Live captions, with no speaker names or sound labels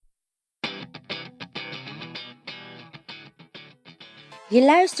Je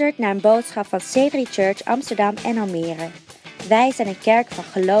luistert naar een boodschap van C3 Church Amsterdam en Almere. Wij zijn een kerk van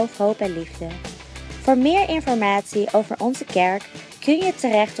geloof, hoop en liefde. Voor meer informatie over onze kerk kun je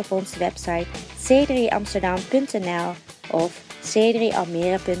terecht op onze website c3amsterdam.nl of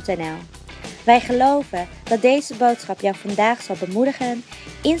c3almere.nl. Wij geloven dat deze boodschap jou vandaag zal bemoedigen,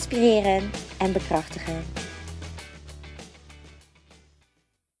 inspireren en bekrachtigen.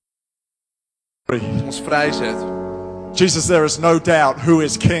 Ons vrijzet. Jesus, there is no doubt who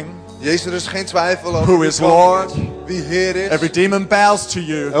is king, Jezus, er is geen twijfel over who wie is koning Lord. is, wie Heer is. Every demon bows to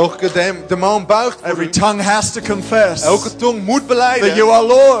you. Elke demon buigt voor Every u. tongue has to confess Elke tong moet that beleiden you are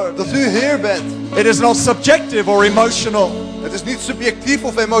Lord. dat u Heer bent. It is not subjective or emotional. Het is niet subjectief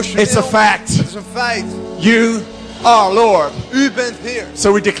of emotioneel. It's a fact. Het is een feit. You are Lord. U bent Heer.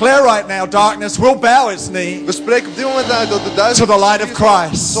 So we declare right now, darkness will bow its knee We spreken op dit moment uit dat de to duisternis the light of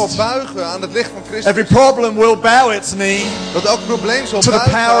Christ. zal buigen aan het licht van Christus. Every problem will bow its knee Dat elk probleem zal to the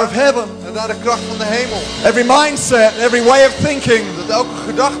power of buigen heaven. en naar de kracht van de hemel. Every mindset, every way of thinking Dat elke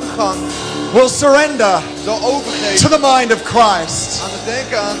gedachtegang will surrender zal to overgeven the mind of Christ. aan het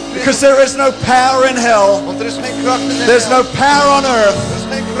denken aan Christus. Because there is no power in hell. Want er is geen kracht in de There's hel. no power on earth Er is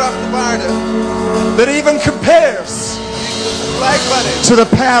geen kracht op aarde that even compares die vergelijkbaar is to the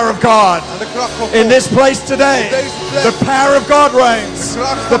power of God. aan de kracht van In God. this place today, the power of God reigns.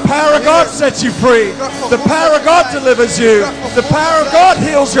 The power of God sets you free. The power of God delivers you. The power of God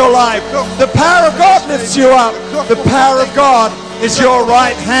heals your life. The power of God lifts you up. The power of God is your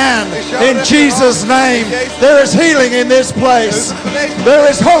right hand. In Jesus' name, there is healing in this place. There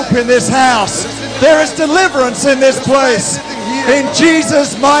is hope in this house. There is deliverance in this place. In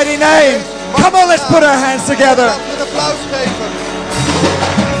Jesus' mighty name. Come on, let's put our hands together. Laten we een applaus geven.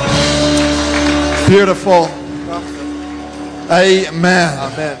 Beautiful. Amen.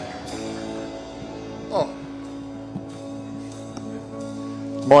 Amen. Oh,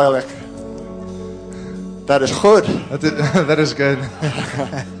 Moeilijk. Dat is goed. that is good.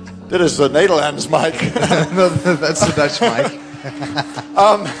 Dit is de Nederlands mic. That's the Dutch mic.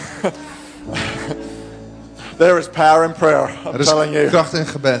 There is power in prayer. I'm Er is telling you. kracht in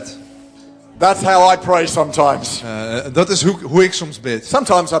gebed. That's how I pray sometimes. Dat is hoe ik soms bid.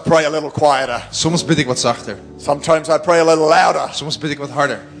 Sometimes I pray a little quieter. Soms bid ik wat zachter. Sometimes I pray a little louder. Soms bid ik wat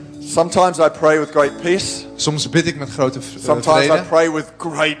harder. Sometimes I pray with great peace. Soms bid ik met grote Sometimes I vrede. pray with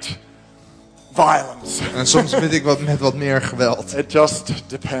great violence. En soms bid ik met wat meer geweld. It just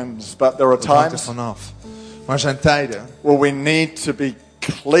depends. But there are Dat hangt er times vanaf. Maar er zijn tijden where we need to be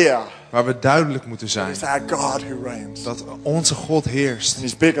clear. waar we duidelijk moeten zijn. It's our God who reigns. Dat onze God heerst. And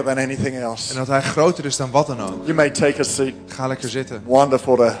He's bigger than anything En else. dat Hij groter is dan wat dan ook. You may take a seat. Ga lekker zitten.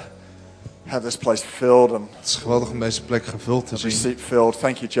 Wonderful to have this place filled and Het is geweldig om deze plek gevuld te every zien. seat filled.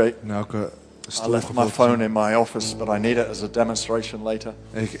 Thank you, Jake. En elke I stoel left my gevuld te phone zien. in my office, but I need it as a demonstration later.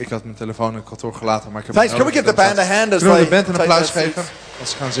 Ik had mijn telefoon in het kantoor gelaten, maar ik heb Thanks. het Can we give nodig. the band a hand as Kunnen we they de band een take applaus their geven seats? als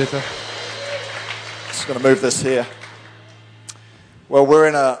ze gaan zitten? Just going to move this here. Well,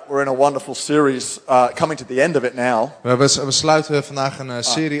 we're in a wonderful series, coming to the end of it now, We sluiten vandaag een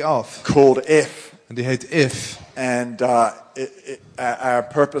serie af. called If. En die heet If. And our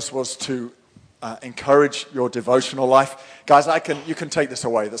purpose was to encourage your devotional life. Guys, you can take this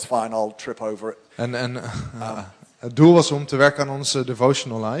away. That's fine. I'll trip over it. En het doel was om te werken aan onze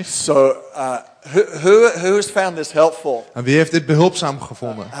devotional life. So, who has found this helpful? En wie heeft dit behulpzaam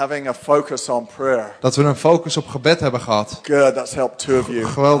gevonden? Having a focus on prayer. Dat we een focus op gebed hebben gehad. Good. That's helped two of you.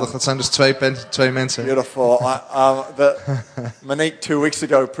 Geweldig, dat zijn dus twee mensen. Beautiful. Monique 2 weeks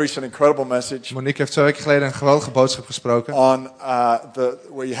ago preached an incredible message Monique heeft 2 weken geleden een geweldige boodschap gesproken. on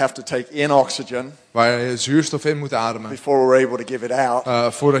where you have to take in oxygen Waar je zuurstof in moet ademen. before we're able to give it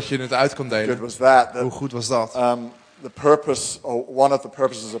out. Voordat je het uit kan Good delen. was that. Hoe goed was dat? The purpose, or one of the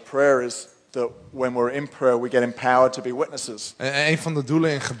purposes of prayer, is that when we're in prayer, we get empowered to be witnesses. En een van de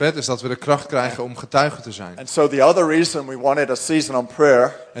doelen in gebed is dat we de kracht krijgen om getuige te zijn. And so the other reason we wanted a season on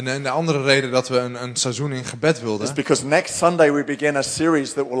prayer En de andere reden dat we een seizoen in gebed is wilden. because next Sunday we begin a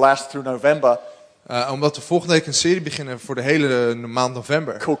series that will last through November Omdat we volgende week een serie beginnen voor de hele maand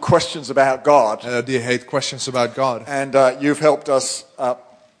november. called Questions About God. Die heet Questions About God. And you've helped us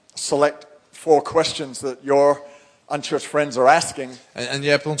select 4 questions that your unchurched friends are asking. En je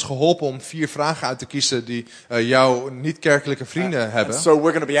hebt ons geholpen om 4 vragen uit te kiezen die jouw niet-kerkelijke vrienden hebben. So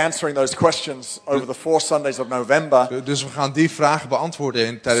we're going to be answering those questions over the 4 Sundays of November. Dus we gaan die vragen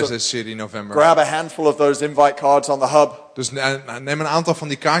beantwoorden tijdens deze serie in november. Grab a handful of those invite cards on the hub. Dus neem een aantal van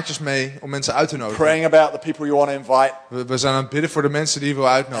die kaartjes mee om mensen uit te nodigen. Praying about the people you want to invite. We zijn aan het bidden voor de mensen die je wil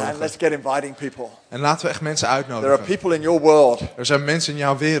And uitnodigen. let's get inviting people. En laten we echt mensen There are uitnodigen. people in your world Er zijn mensen in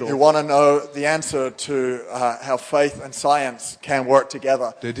jouw who wereld want to know the answer to how faith and science can work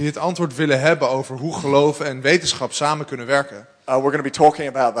together. die het antwoord willen hebben over hoe geloof en wetenschap samen kunnen werken. We're going to be talking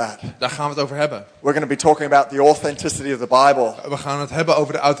about that. Daar gaan we het over hebben. We're going to be talking about the authenticity of the Bible. We gaan het hebben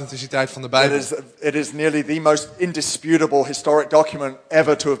over de authenticiteit van de Bijbel. It is nearly the most indisputable historic document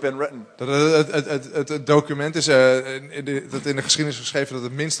ever to have been written. Dat het document is dat in de geschiedenis is geschreven dat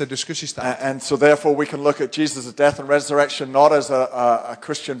het minste discussie staat. And so therefore we can look at Jesus' death and resurrection not as a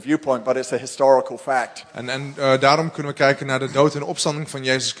Christian viewpoint, but it's a historical fact. En daarom kunnen we kijken naar de dood en opstanding van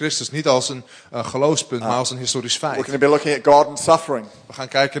Jezus Christus niet als een geloofspunt, maar als een historisch We're feit. going to be looking at God and suffering. We gaan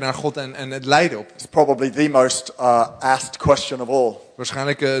kijken naar God en het lijden op. It's probably the most asked question of all.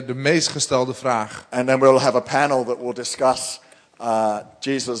 Waarschijnlijk de meest gestelde vraag. And then we'll have a panel that will discuss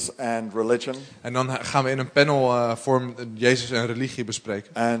Jesus and religion. En dan gaan we in een panel vorm Jezus en religie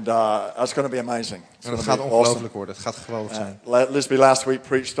bespreken. And it's going to be amazing. It's En dat going gaat to be ongelooflijk awesome. worden. Het gaat geweldig zijn. Lisby last week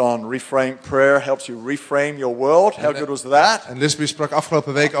preached on reframe. Prayer helps you reframe your world. How good was that? En Lisby sprak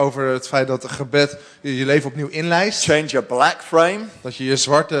afgelopen week over het feit dat het gebed je leven opnieuw inlijst. Change your black frame Dat je je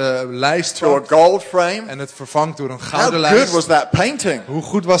zwarte lijst to a pakt gold frame. en het vervangt door een How gouden good lijst. was that painting? Hoe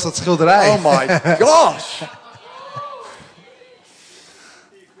goed was dat schilderij? Oh my gosh!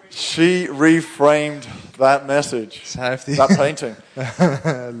 She reframed that message, Zij heeft that painting.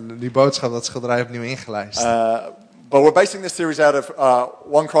 die boodschap, dat schilderij opnieuw ingelijst. But we're basing this series out of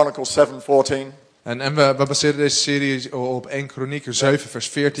 1 Chronicles 7:14. En we baseren deze serie op 1 Kronieken 7 vers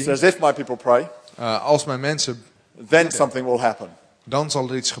It 14. says, if my people pray, Als mijn mensen, then something will happen. dan zal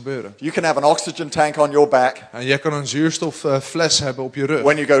er iets gebeuren. You can have an oxygen tank on your back En jij kan een zuurstoffles hebben op je rug.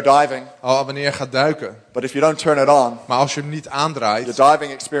 when you go diving, Al wanneer je gaat duiken. but if you don't turn it on, Maar als je hem niet aandraait, your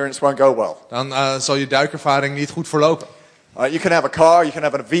diving experience won't go well. dan zal je duikervaring niet goed verlopen. You can have a car, you can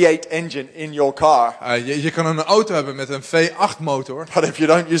have a V8 engine in your car, Je kan een auto hebben met een V8 motor. but if you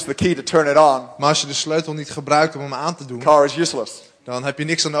don't use the key to turn it on, Maar als je de sleutel niet gebruikt om hem aan te the doen, car is useless. dan heb je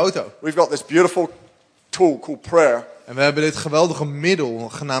niks aan de auto. We've got this beautiful tool called prayer, En we hebben dit geweldige middel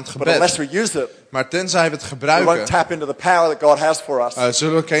genaamd but unless gebed. we use it, Maar tenzij we het we won't gebruiken, tap into the power that God has for us,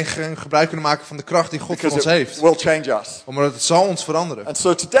 zullen we geen gebruik kunnen maken van de kracht die God voor because ons it heeft. will change us. Omdat het zal ons veranderen. And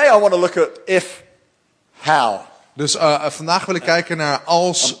so today I want to look at if, how. Dus vandaag wil ik kijken naar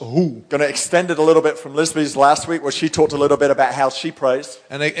als hoe. I'm going to extend it a little bit from Lisby's last week, where she talked a little bit about how she prays.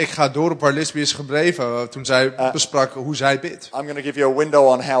 En ik ga door op waar Lisby is gebleven toen zij besprak hoe zij bidt. I'm going to give you a window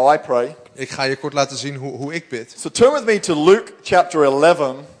on how I pray. Ik ga je kort laten zien hoe ik bid. So turn with me to Luke chapter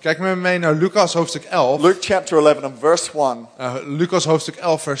 11. Kijk met me mee naar Lucas hoofdstuk 11. Luke chapter 11 and verse 1. Lucas hoofdstuk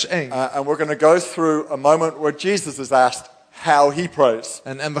 11 vers 1. And we're going to go through a moment where Jesus is asked how he prays.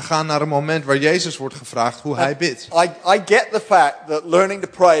 En we gaan naar een moment waar Jezus wordt gevraagd hoe hij bidt. I get the fact that learning to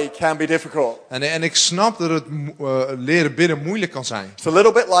pray can be difficult. En ik snap dat het leren bidden moeilijk kan zijn. It's a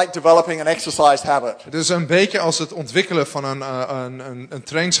little bit like developing an exercise habit. Het is een beetje als het ontwikkelen van een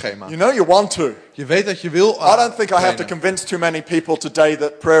trainschema. You know you want to. Je weet dat je wil I don't think I have to trainen. convince too many people today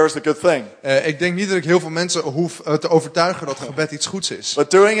that prayer is a good thing. Ik denk niet dat ik heel veel mensen hoef te overtuigen dat gebed iets goeds is.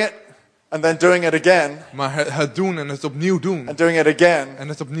 But doing it and then doing it again Maar het doen en het opnieuw doen. and doing it again En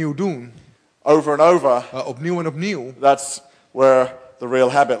het opnieuw doen. over and over, Opnieuw en opnieuw. that's where the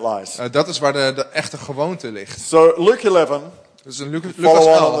real habit lies. Dat is waar de echte gewoonte ligt. So Luke 11, Dus in Lucas follow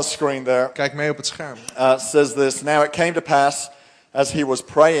on the 11. screen there, Kijk mee op het scherm. says this, Now it came to pass, as he was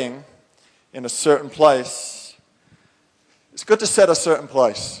praying in a certain place. It's good to set a certain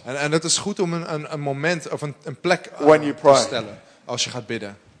place. En het is goed om een moment of een plek When you te pray. stellen als je gaat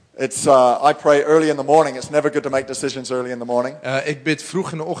bidden. It's I pray early in the morning. It's never good to make decisions early in the morning. Ik bid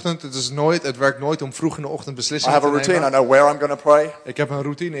vroeg in de ochtend. Het werkt nooit om vroeg in de ochtend I beslissingen have te a routine. I nemen. know where I'm going to pray. Ik heb een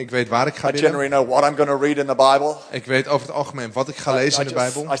routine. Ik weet waar ik ga I bidden. generally know what I'm going to read in the Bible. Ik weet over het algemeen wat ik ga lezen in de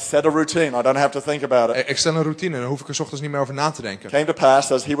Bijbel. I set a routine. I don't have to think about it. Ik stel een routine en daar hoef ik er 's ochtends niet meer over na te denken. Came to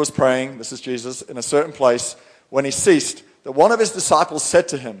pass as he was praying, this is Jesus, in a certain place, when he ceased, that one of his disciples said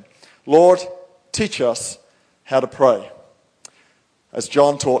to him, Lord, teach us how to pray, as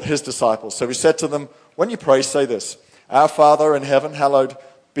John taught his disciples. So he said to them, when you pray, say this, Our Father in heaven, hallowed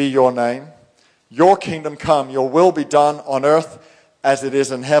be your name. Your kingdom come, your will be done on earth as it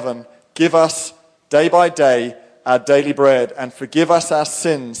is in heaven. Give us day by day our daily bread, and forgive us our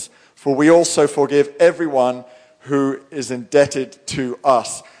sins, for we also forgive everyone who is indebted to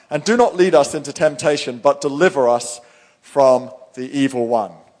us. And do not lead us into temptation, but deliver us from the evil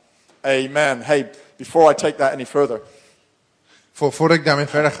one. Amen. Hey, before I take that any further, Voordat ik daarmee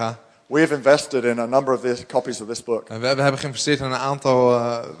verder ga. We have invested in a number of copies of this book. We hebben geïnvesteerd in een aantal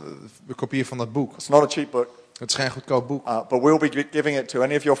kopieën van dat boek. It's not a cheap book. Het is geen goedkoop boek. But we'll be giving it to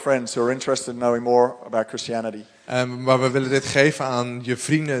any of your friends who are interested in knowing more about Christianity. Maar we willen dit geven aan je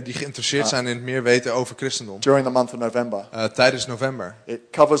vrienden die geïnteresseerd zijn in het meer weten over christendom. During the month of November. Tijdens november. It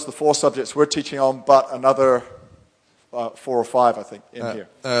covers the 4 subjects we're teaching on, but another 4 or 5, I think, in here.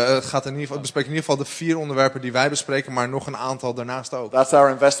 Het bespreekt in ieder geval de 4 onderwerpen die wij bespreken, maar nog een aantal daarnaast ook. That's our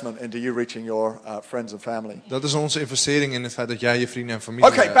investment into you reaching your friends and family. Dat is onze investering in het feit dat jij je vrienden en familie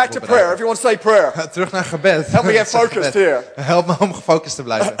Okay, back to prayer. Everyone say prayer. Terug naar gebed. Help me get focused here. Help me om gefocust te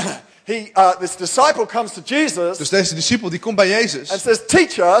blijven. This disciple comes to Jesus. Dus deze discipel die komt bij Jezus. And says,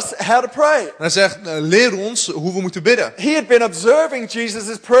 teach us how to pray. En hij zegt, leer ons hoe we moeten bidden. He had been observing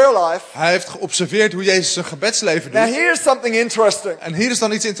Jesus' prayer life. Hij heeft geobserveerd hoe Jezus zijn gebedsleven doet. Now here's something interesting. En hier is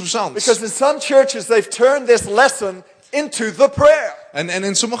dan iets interessants. Because in some churches they've turned this lesson into the prayer. En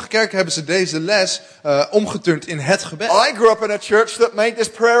in sommige kerken hebben ze deze les omgeturnd in het gebed. I grew up in a church that made this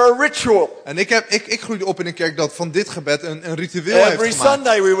prayer a ritual. En ik groeide op in een kerk dat van dit gebed een ritueel heeft Every gemaakt.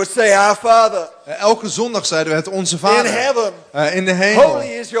 Sunday we would say, Our Father. Elke zondag zeiden we het Onze Vader. In heaven. In de hemel. Holy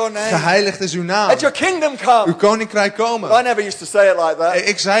is your name. Geheiligd is uw naam. Let your kingdom come. Uw koninkrijk komen. But I never used to say it like that.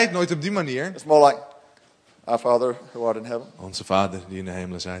 Ik zei het nooit op die manier. It's more like, Our Father who art in heaven. Onze Vader die in de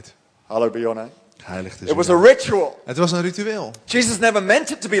hemelen zijt. Hallowed be your name. Geheiligd is It was uw a naam. ritual. Het was een ritueel. Jesus never meant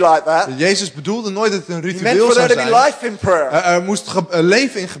it to be like that. Jezus bedoelde nooit dat het een He meant ritueel for zou there to be zijn. life in prayer. Er moest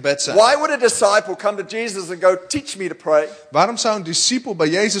leven in gebed zijn. Why would a disciple come to Jesus and go, teach me to pray? Waarom zou een discipel bij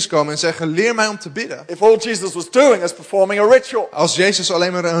Jezus komen en zeggen, leer mij om te bidden? If all Jesus was doing is performing a ritual. Als Jezus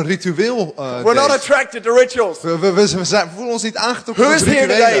alleen maar een ritueel We're not attracted to rituals. We voelen ons niet aangetrokken Who tot is here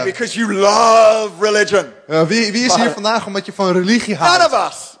today rituelen. because you love religion? Wie is hier vandaag omdat je van religie None houdt? of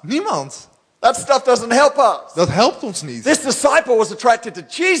us. Niemand. That stuff doesn't help us. Dat helpt ons niet. This disciple was attracted to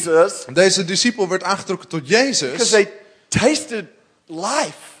Jesus Deze discipel werd aangetrokken tot because Jezus they tasted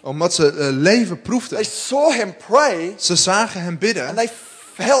life. omdat ze leven They proefden. saw him pray Ze zagen hem and bidden they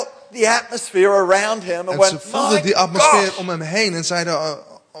felt the atmosphere around him and en ze went, voelden my die atmosfeer gosh. om hem heen en zeiden, wat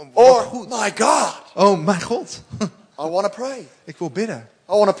Or, goed. my God, Oh mijn God, I want to pray. ik wil bidden.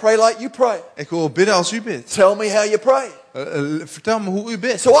 I want to pray like you pray. Ik wil bidden als u bidt. Tell me how you pray. Vertel me hoe u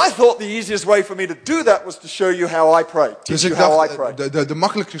bidt. So I thought the easiest way for me to do that was to show you how I pray. Teach Dus you ik how I pray. dacht, de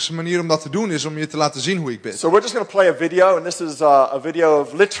makkelijkste manier om dat te doen is om je te laten zien hoe ik bid. So we're just going to play a video, and this is a video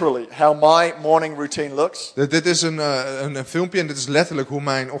of literally how my morning routine looks. Dit is een filmpje en dit is letterlijk hoe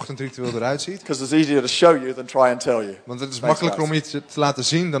mijn ochtendritueel eruit ziet. Because it's easier to show you than try and tell you. Want het is Thanks, makkelijker guys. om je te laten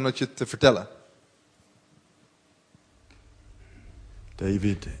zien dan dat je te vertellen.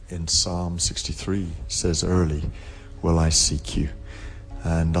 David in Psalm 63 says early, will I seek you?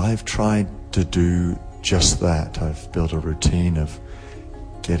 And I've tried to do just that. I've built a routine of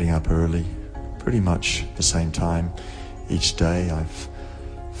getting up early, pretty much the same time each day. I've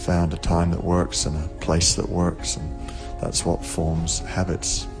found a time that works and a place that works, and that's what forms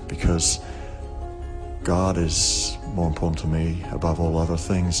habits, because God is more important to me above all other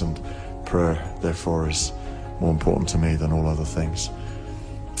things, and prayer therefore is more important to me than all other things.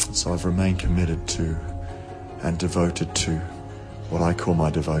 So I've remained committed to and devoted to what I call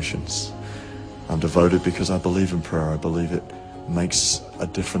my devotions. I'm devoted because I believe in prayer. I believe it makes a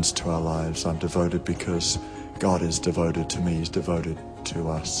difference to our lives. I'm devoted because God is devoted to me. He's devoted to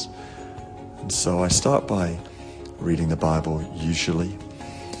us. And so I start by reading the Bible usually.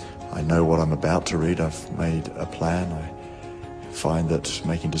 I know what I'm about to read. I've made a plan. I find that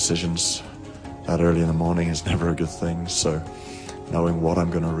making decisions that early in the morning is never a good thing. So knowing what I'm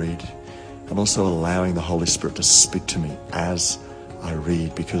going to read, and also allowing the Holy Spirit to speak to me as I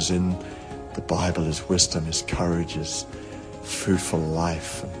read, because in the Bible is wisdom, is courage, is food for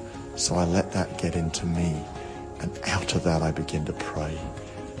life. And so I let that get into me, and out of that I begin to pray.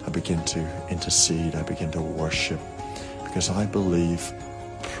 I begin to intercede. I begin to worship, because I believe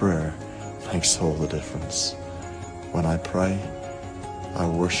prayer makes all the difference. When I pray, I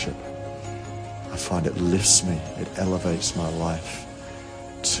worship. I find it lifts me, it elevates my life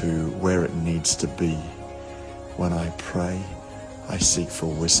to where it needs to be. When I pray, I seek for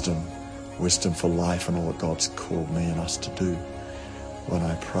wisdom, wisdom for life and all that God's called me and us to do. When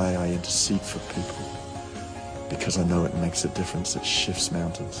I pray, I intercede for people, because I know it makes a difference, it shifts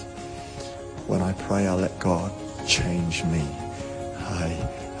mountains. When I pray, I let God change me. I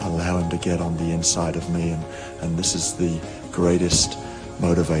allow him to get on the inside of me, and this is the greatest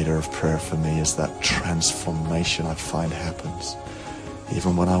motivator of prayer for me, is that transformation I find happens.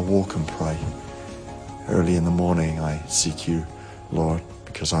 Even when I walk and pray, early in the morning I seek you, Lord,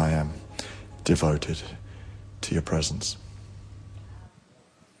 because I am devoted to your presence.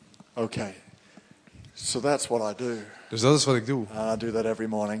 Okay. So that's what I do. Dus dat is wat ik doe. I do that every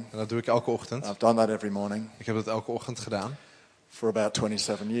morning. En dat doe ik elke ochtend. I've done that every morning Ik heb dat elke ochtend gedaan. for about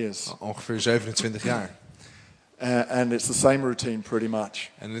 27 years. Ongeveer 27 jaar. And it's the same routine pretty much.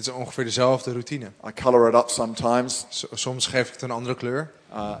 En het is ongeveer dezelfde routine. I color it up sometimes Soms geef ik het een andere kleur.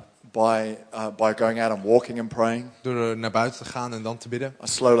 by going out and walking and praying. Door er naar buiten te gaan en dan te bidden. I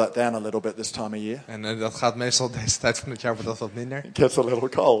slow that down a little bit this time of year. En dat gaat meestal deze tijd van het jaar wordt dat wat minder. It gets a little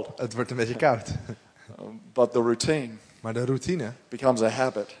cold. Het wordt een beetje koud. But the routine Maar de routine becomes a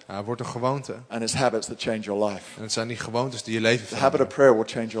habit. wordt een gewoonte. And it's habits that change your life. En het zijn die gewoontes die je leven The habit of veranderen. prayer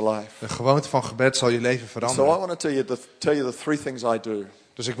will change your life. De gewoonte van gebed zal je leven So I veranderen. want to tell you the three things I do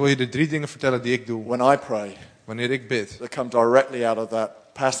Dus ik wil je de 3 dingen vertellen die ik doe when I pray wanneer ik bid. that come directly out of that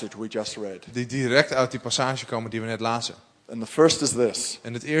passage we just read. Die direct uit die passage komen die we net lazen. And the first is this.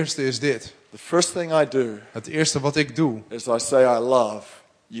 En het eerste is dit. The first thing I do Het eerste wat ik doe is I say I love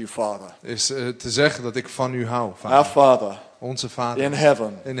you, Father. is te zeggen dat ik van u hou, Our Vader. Father Onze Vader in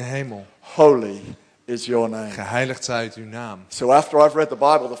heaven, in de hemel. holy is your name. Geheiligd zij het uw naam. So after I've read the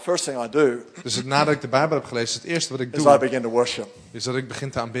Bible, the first thing I do Dus nadat ik de Bijbel heb gelezen, het eerste wat ik is I doe, begin to worship. is dat ik begin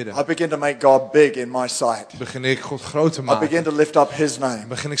te aanbidden. I begin to make God big in my sight. Begin ik God groot te I begin maken. to lift up His name.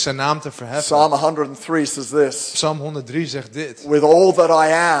 Begin ik zijn naam te verheffen. Psalm 103 says this. Psalm 103 zegt dit. With all that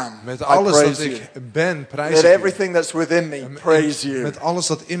I am, Met I alles dat praise you. ik ben, prijs Let ik u. everything that's within me praise you. Met alles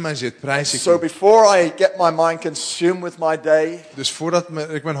dat in mij zit, prijs ik So u. before I get my mind consumed with my day, Dus voordat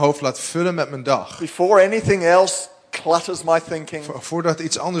ik mijn hoofd laat vullen met mijn dag, before anything else clutters my thinking, voordat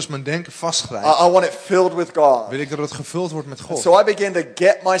iets anders mijn denken vastgrijpt, I want it filled with God. wil ik dat het gevuld wordt met God. So I begin to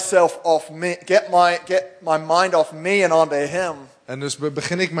get myself off me, get my mind off me and onto Him, En dus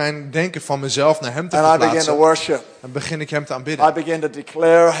begin ik mijn denken van mezelf naar hem te and I begin to verplaatsen. worship. En begin ik hem te I aanbidden. begin to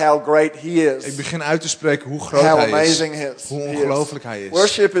declare how great He Ik is, begin uit te spreken hoe groot how hij is. amazing He is. Hoe ongelooflijk hij is.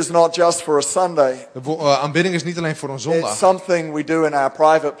 Worship is not just for a Sunday. Aanbidding is niet alleen voor een It's zondag. something we do in our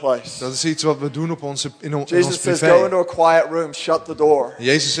private place. Dat is iets wat we doen op in ons Jesus says, go privé. into a quiet room, shut the door.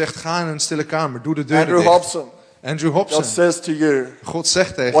 Jezus zegt, ga in een stille kamer, doe de deur Andrew dicht. Hobson, Andrew God Hobson, says to you, God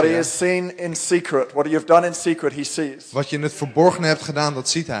zegt tegen what He je, has seen in secret, what you've done in secret, He sees. wat je in het verborgene hebt gedaan, dat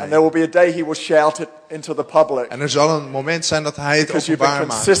ziet And hij. there will be a day He will shout it into the public. En er zal een moment zijn dat hij het Because you've been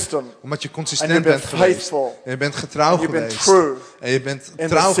openbaar maakt. consistent. Omdat je And consistent you've been bent geweest. faithful. En je bent getrouw You've been geweest. true En je bent in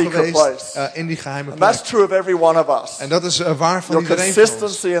trouw the secret geweest place. in die geheime And plek. that's true of every one of us. En dat is waar van Your iedereen van ons.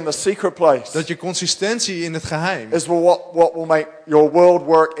 consistency in the secret place Dat je consistentie in het geheim, is what will make your world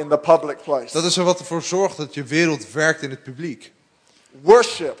work in the public place. dat is er wat ervoor zorgt dat je wereld werkt in het publiek.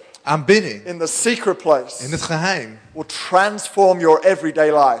 Worship Aanbidding in the secret place in het geheim, will transform your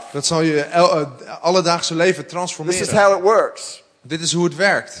everyday life. dat zal je alledaagse leven This transformeren. is how it works. Dit is hoe het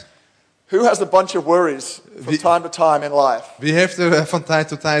werkt. Who has a bunch of worries from time to time in life? Wie heeft er van tijd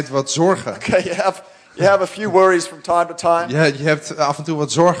tot tijd wat zorgen? Okay, you have a few worries from time to time. Ja, je hebt af en toe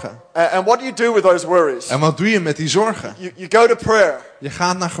wat zorgen. And what do you do with those worries? En wat doe je met die zorgen? You go to prayer. Je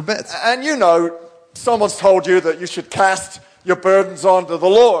gaat naar gebed. And you know, someone's told you that you should cast your burdens onto the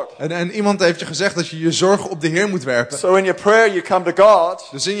Lord. En iemand heeft je gezegd dat je je zorgen op de Heer moet werpen. So in your prayer you come to God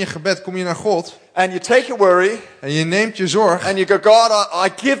Dus in je gebed kom je naar God. and you take your worry En je neemt je zorg. and you go, God,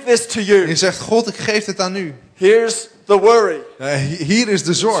 I give this to En you. je zegt, God, ik geef dit aan u. Here's the worry. Hier is de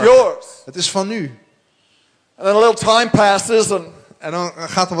It's zorg. yours. Het is van u. And then a little time passes and En dan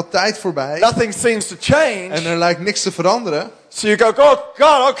gaat er wat tijd voorbij. nothing seems to change. En er lijkt niks te veranderen. So you go,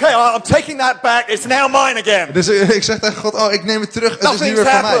 God, okay, I'm taking that back. It's now mine again. Dus ik zeg tegen God, oh, ik neem het terug. Het is nu Nothing's weer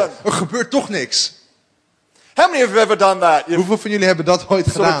van mij. happened. Er gebeurt toch niks. How many of you have ever done that? You've Hoeveel van jullie hebben dat ooit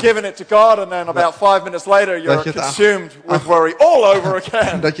sort of gedaan? given it to God and then about 5 minutes later Dat you're je het aan- consumed with worry all over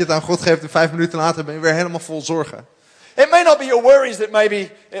again. Dat je het aan God geeft en 5 minuten later ben je weer helemaal vol zorgen. It may not be your worries, it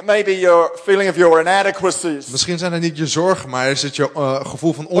may be your feeling of your inadequacies Misschien zijn het niet je zorgen, maar is het je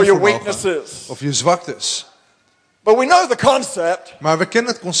gevoel van or your onvermogen. weaknesses. Of je zwaktes. But we know the concept Maar we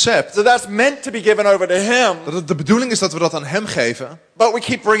kennen het concept. that that's meant to be given over to Him, Dat het de bedoeling is dat we dat aan hem geven. but we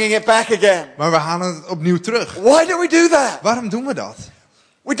keep bringing it back again. Maar we halen het opnieuw terug. Why do we do that? Waarom doen we dat?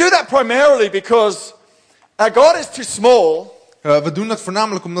 We do that primarily because our God is too small We doen dat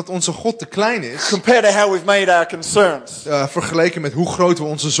voornamelijk omdat onze God te klein is. compared to how we've made our concerns. Vergeleken met hoe groot we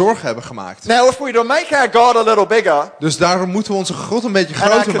onze zorgen hebben gemaakt. Now, if we to make our God a little bigger Dus daarom moeten we onze God een beetje and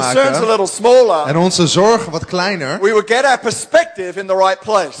our groter concerns a maken. little smaller, En onze zorgen wat kleiner. we would get our perspective in the right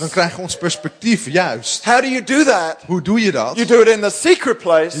place. Dan krijgen we ons perspectief juist. How do you do that? Hoe doe je dat? You do it in the secret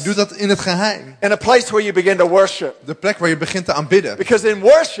place, Je doet dat in het geheim. in a place where you begin to worship. De plek waar je begint te aanbidden. Because in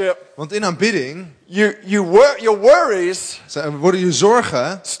worship, Want in aanbidding your worries worden je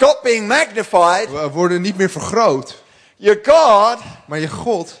zorgen stop being magnified. worden niet meer vergroot. Your God Maar je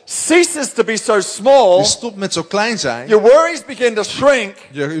God, ceases to be so small. die stopt met zo klein zijn. Your worries begin to shrink.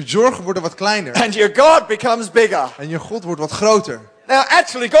 Je zorgen worden wat kleiner. And your God becomes bigger. En je God wordt wat groter. Now,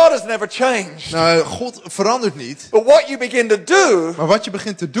 actually, God has never changed. Nou, God verandert niet. But what you begin to do Maar wat je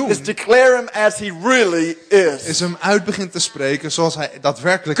begint te doen, is declare him as he really is. is hem uit begint te spreken zoals hij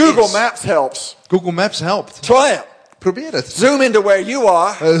daadwerkelijk Google is. Maps helps. Google Maps helpt. Try it. Probeer het. Zoom into where you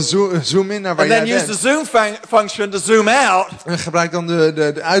are. Zoom in naar waar And then jij use the bent. zoom function to zoom out. En gebruik dan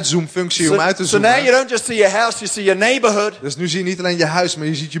de uitzoomfunctie om uit te So now you zoomen. don't just see your house, you see your neighborhood. Dus nu zie je niet alleen je huis, maar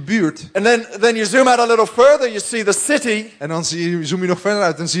je ziet je buurt. And then you zoom out a little further, you see the city. En dan zoom je nog verder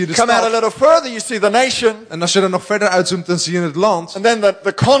uit en zie je de Come out a stad. little further, you see the nation. En als je dan nog verder uitzoomt, dan zie je het land. And then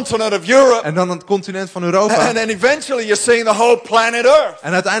the continent of Europe. En dan het continent van Europa. And then eventually you're seeing the whole planet Earth.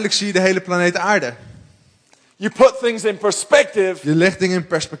 En uiteindelijk zie je de hele planeet aarde. You put things in perspective. Je legt dingen in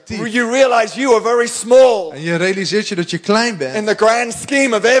perspectief. You realize you are very small En je realiseert je dat je klein bent. in the grand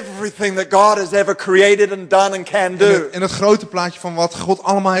scheme of everything that God has ever created and done and can do. In het grote plaatje van wat God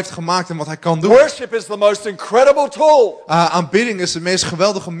allemaal heeft gemaakt en wat hij kan doen. Worship is the most incredible tool Aanbidding is het meest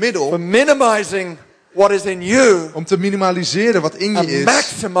geweldige middel for minimizing what is in you om te minimaliseren wat in and je is.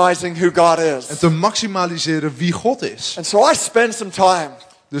 maximizing who God En is. te maximaliseren wie God is. And so I spend some time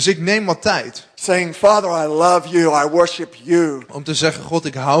Dus ik neem wat tijd saying, Father, I love you, I worship you. om te zeggen, God,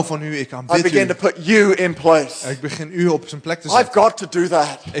 ik hou van u, ik I aanbid begin to u. put you in place. Ik begin u op zijn plek te I've zetten. got to do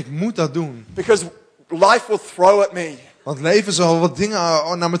that Ik moet dat doen. because life will throw at me Want leven zal wat dingen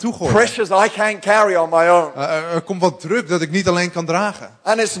naar me toe gooien. pressures I can't carry on my own. Er komt wat druk dat ik niet alleen kan dragen.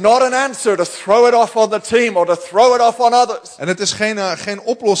 And it's not an answer to throw it off on the team or to throw it off on others. En het is geen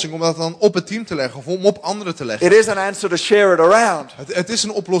oplossing om dat dan op het team te leggen of om op anderen te leggen. It is an answer to share it around, Het is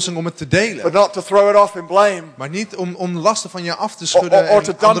een oplossing om het te but delen. not to throw it off in blame Maar niet om lasten van je af te schudden or en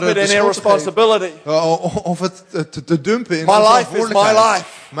to dump anderen it de in schuld te geven. irresponsibility. Of het te dumpen in My life is my onverantwoordelijkheid. life.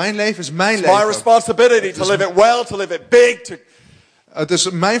 Mijn leven is mijn It's my leven. responsibility to live it well, to live it big. Het is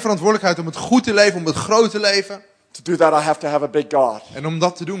mijn verantwoordelijkheid om het goed te leven, om het groot te leven. To do that, I have to have a big God. En om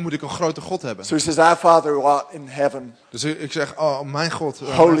dat te doen moet ik een grote God hebben. So he says, Our Father who art in heaven. Dus ik zeg, oh mijn God,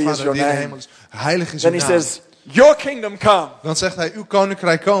 Holy mijn is Vader your die in de name. hemel is. Heilig is Then uw he naam. says, Your kingdom come. Dan zegt hij, uw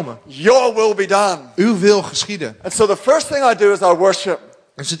koninkrijk komen. Your will be done. Uw wil geschieden. And so the first thing I do is I worship.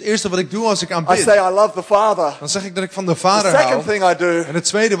 Dus het eerste wat ik doe als ik I aanbid, say I love the Father. dan zeg ik dat ik van de The Vader second hou. thing I do En het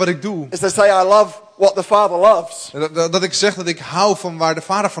tweede wat ik doe, is to say I love what the Father loves. dat ik zeg dat ik hou van waar de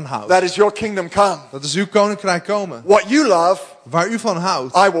Vader van houdt. That is your kingdom come. Dat is uw koninkrijk komen. What you love, Waar u van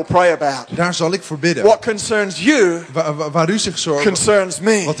houdt, I will pray about. daar zal ik voor bidden. What concerns you Waar u zich zorgt, concerns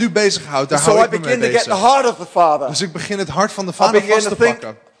me. wat u bezighoudt, daar So hou I ik me mee begin to get the bezig. heart of the Father. Dus ik begin het hart van de I Vader begin vast to te think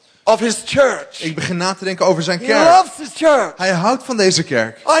pakken. of his church. Ik begin na te denken over zijn He kerk. loves his church. Hij houdt van deze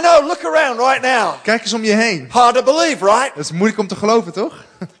kerk. I know, look around right now. Kijk eens om je heen. Hard to believe, right? Dat is moeilijk om te geloven, toch?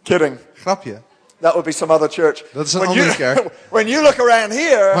 Kidding. Grapje. That would be some other church. Dat is een andere kerk. When you look around Maar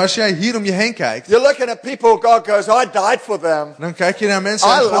here, als jij hier om je heen kijkt, you're looking at people, God goes, I died for them. dan kijk je naar mensen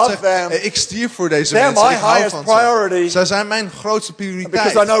I en God love zegt, them. ik stierf voor deze They're mensen. my Ik hou highest van priority. ze. Zij zijn mijn grootste Because I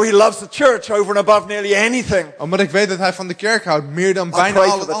prioriteit. know he loves the church over and above nearly anything. Omdat ik weet dat hij van de kerk houdt, meer dan bijna pray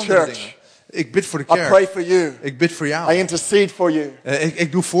alle for the andere church. dingen. Ik bid voor de I pray kerk. for you. Ik bid voor I jou. intercede for you.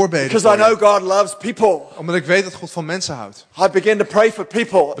 Ik doe voorbeden Because voor I know je. God loves people. Omdat ik weet dat God van mensen houdt. I begin to pray for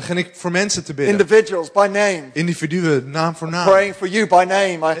people, Begin ik voor mensen te bidden. individuals by name. Individuen, naam voor naam. Praying for you by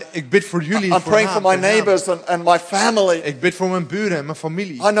name. Ik bid voor jullie I'm voor praying naam, for my voor naam. neighbors and my family. Ik bid voor mijn buren en mijn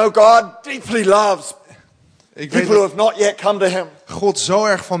familie. I know God deeply loves Ik weet people who dat have not yet come to him. God zo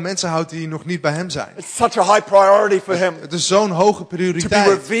erg van mensen houdt die nog niet bij hem zijn. It's such a high priority for him Het is zo'n hoge to be prioriteit.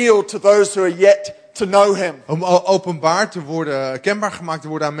 revealed to those who are yet to know him. Om openbaar te worden, kenbaar gemaakt te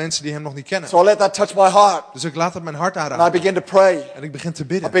worden aan mensen die hem nog niet kennen. So I let that touch my heart. Dus ik laat het mijn hart And I aanraken. begin to pray. En ik begin te I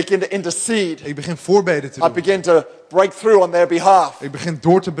bidden. begin to intercede. Ik begin voorbeden te I doen. begin to break through on their behalf. Ik begin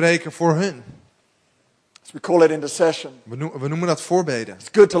door te breken voor hun. We call it intercession. We noemen dat voorbeden. It's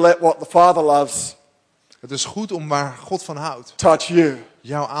good to let what the Father loves Het is goed om waar God van houdt, touch you.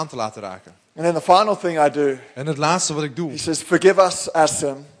 jou aan te laten raken. And then the final thing I do, En het laatste wat ik doe, he says, forgive us our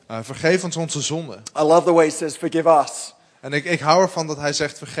sin. vergeef ons onze zonden. I love the way he says, forgive us. En ik hou ervan dat hij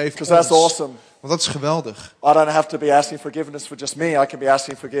zegt vergeef Because that's ons. awesome. Want dat is geweldig. I don't have to be asking forgiveness for just me. I can be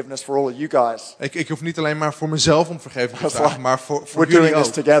asking forgiveness for all of you guys. Ik hoef niet alleen maar voor mezelf om vergeving te That's vragen, right. maar voor We're jullie doing this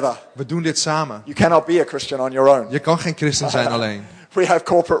ook. together. We doen dit samen. You cannot be a Christian on your own. Je kan geen christen zijn alleen. We have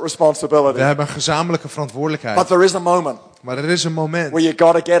corporate We responsibility. hebben een gezamenlijke verantwoordelijkheid. But there is a moment Maar er is een moment where you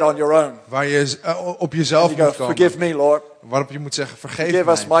got to get on your own. waar je op jezelf You go, moet komen. forgive me, Lord. Waarop je moet zeggen,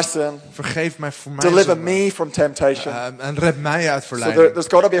 Forgive us my sin. Vergeef mij voor mijn Deliver zonde. me from temptation. En red mij uit So verleiding. there's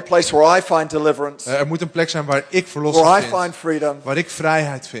got to be a place where I find deliverance, Er moet een plek zijn waar ik verlossing where I vind. find freedom, Waar ik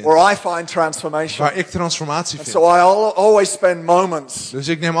vrijheid vind. where I find transformation. Waar ik transformatie And vind. so I always spend moments, Dus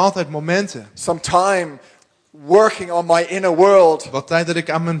ik neem altijd momenten. some time working on my inner world Wat tijd dat ik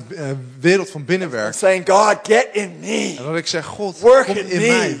aan mijn wereld van binnen and werk. saying, God, get in me. En dat ik zeg, God, Work kom in in me.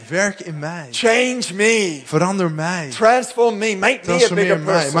 mij. Werk in mij. Change me. Verander mij. Transform me. Make me a bigger Transformeer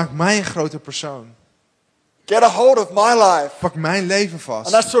mij. person. Maak mij een grote persoon. Get a hold of my life. Pak mijn leven And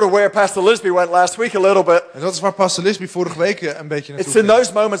vast. that's sort of where Pastor Lisby went last week a little bit. En dat is waar Pastor Lisby vorige week een beetje It's naartoe in ging.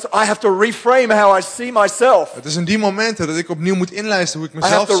 those moments I have to reframe how I see myself. Het is in die momenten dat ik opnieuw moet inlijsten hoe ik I have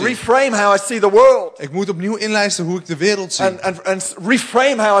mezelf to zie. reframe how I see the world. Ik moet opnieuw inlijsten hoe ik de wereld zie. And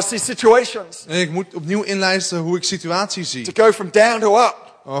reframe how I see situations. En ik moet opnieuw inlijsten hoe ik situaties zie. To go from down to up.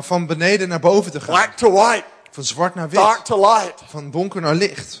 Van beneden naar boven te gaan. Black to white. Van zwart naar Dark wit. to light. Van donker naar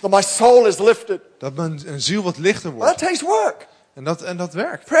licht. That my soul is lifted. Dat mijn ziel wat lichter Well, wordt. that takes work. En dat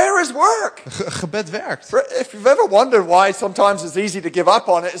werkt. Prayer is work. Gebed werkt. If you've ever wondered why sometimes it's easy to give up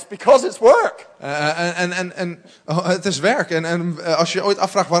on it, it's because it's work. Het is werk. En als je ooit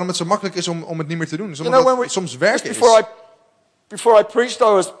afvraagt waarom het zo makkelijk is om het niet meer te doen. Is You know, omdat when het soms werk just is. before I preached, I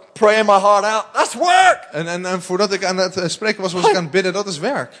was praying my heart out. That's work. En voordat ik aan het spreken was ik aan het bidden. Dat is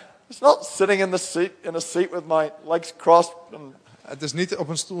werk. It's not sitting in a seat with my legs crossed and Het is niet op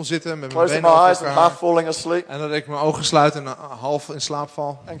een stoel zitten met mijn closing benen my over eyes and elkaar. half falling asleep En dat ik mijn ogen sluit en half in slaap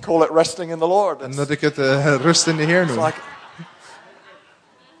val. and call it resting in the Lord. En dat ik het rust in de Heer It's noem. like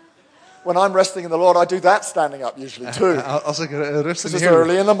when I'm resting in the Lord, I do that standing up usually too. Als ik rust in This de is Heer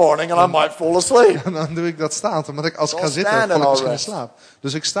early in the morning and I might fall asleep. doe, dan doe ik dat staan. Omdat als ik So ga I'll zitten, stand val and ik I'll misschien in rest. slaap.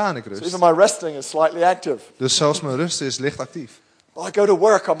 Dus ik sta en ik So rust. even my resting is slightly active. Dus zelfs mijn rust is licht actief. I go to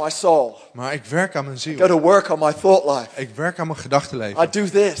work on my soul. Maar ik werk aan mijn I ziel. go to work on my thought life. Ik werk aan mijn gedachtenleven. I do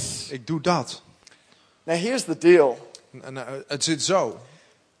this. Ik doe dat. Now here's the deal. En, het zit zo.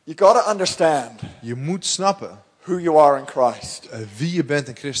 You got to understand Je moet snappen who you are in Christ. wie je bent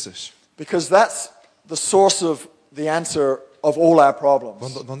in Christus. Because that's the source of the answer of all our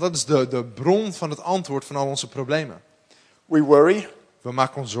problems. Want dat is de bron van het antwoord van al onze problemen. We worry We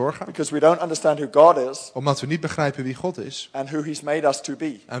maken ons zorgen. because we don't understand who God is Omdat we niet begrijpen wie God is. and who He's made us to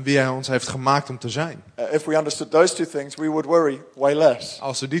be. En wie Hij ons heeft gemaakt om te zijn. If we understood those two things, we would worry way less.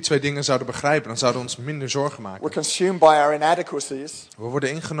 Als we die twee dingen zouden begrijpen, dan zouden we ons minder zorgen maken. We're consumed by our inadequacies We worden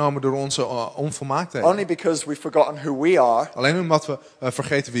ingenomen door onze onvolmaaktheden. only because we've forgotten who we are. Alleen omdat we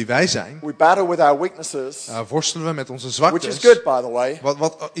vergeten wie wij zijn, We battle with our weaknesses, worstelen we met onze which is zwaktes. good, by the way.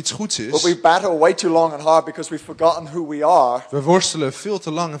 Wat iets goeds But is. we battle way too long and hard because we've forgotten who we are. We worstelen veel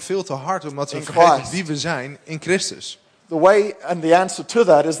te lang en veel te hard omdat we In vergeten Christ. wie we zijn in Christus. The way and the answer to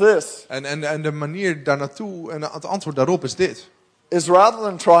that is this. En de manier daar naartoe en het antwoord daarop is dit. Is rather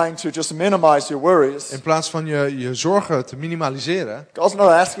than trying to just minimize your worries, In plaats van je zorgen te minimaliseren. God's not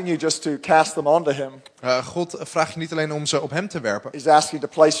asking you just to cast them onto Him. God vraagt je niet alleen om ze op hem te werpen. He's asking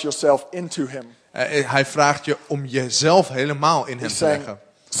you to place yourself into Him. Hij vraagt je om jezelf helemaal in hem He's te saying, leggen.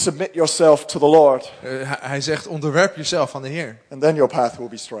 submit yourself to the Lord, Hij zegt, onderwerp jezelf aan de Heer. and then your path will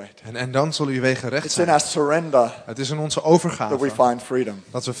be straight. En dan zullen je wegen recht It's in zijn. our surrender Het is in onze that we overgave find freedom.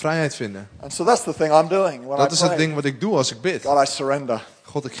 dat we vrijheid vinden. And so that's the thing I'm doing when Dat I is het pray. ding wat ik doe als ik bid. God, I surrender.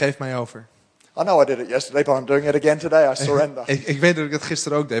 God, ik geef mij over. I know I did it yesterday, but I'm doing it again today. I surrender. Ik weet dat ik het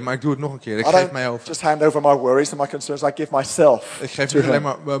gisteren ook deed, maar ik doe het nog een keer. Ik I geef mij don't over. just hand over my worries and my concerns. I give myself Ik geef to niet alleen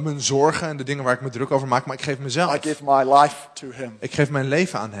Him. maar mijn zorgen en de dingen waar ik me druk over maak, maar ik geef mezelf. I give my life to Him. Ik geef mijn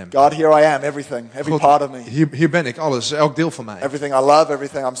leven aan hem. God, here I am, everything, every part of God, me. hier ben ik, alles, elk deel van mij. Everything I love,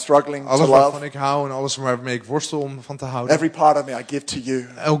 everything I'm struggling to Alles waarvan love. ik hou en alles waarmee ik worstel om van te houden. Every part of me I give to you.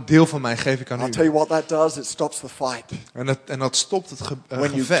 Elk deel van mij geef ik aan I'll u. tell you what that does. It stops the fight. En dat stopt het When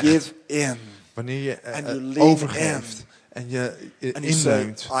you gevecht. give in Wanneer je and you lean overgeeft en je and you say,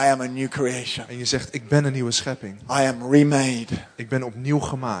 inleunt. I am a new creation. En je zegt, ik ben een nieuwe schepping. I am remade. Ik ben opnieuw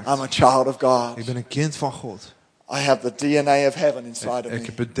gemaakt. I'm a child of God. Ik ben een kind van God. I have the DNA of heaven inside of Ik me.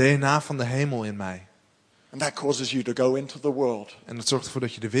 heb het DNA van de hemel in mij. And that causes you to go into the world En dat zorgt ervoor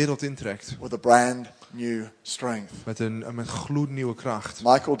dat je de wereld intrekt. with a brand new strength. Met gloednieuwe kracht.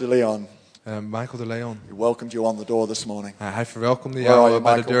 Michael de Leon, Michael de Leon. he welcomed you on the door this morning. Hij verwelkomde Where are jou you,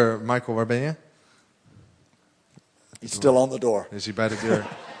 bij de Michael? deur. Michael, waar ben je? He's still on the door. Is hij bij de deur?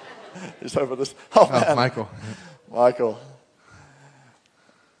 He's over this. Oh Oh, man, Michael. Michael.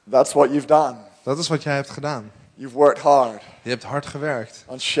 That's what you've done. Dat is wat jij hebt gedaan. You've worked hard Je hebt hard gewerkt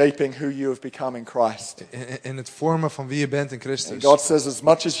on shaping who you have become in Christ. in het vormen van wie je bent in And Christus. God says, as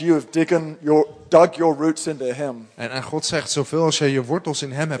much as you have dug your roots into Him, En God zegt, zoveel als je je wortels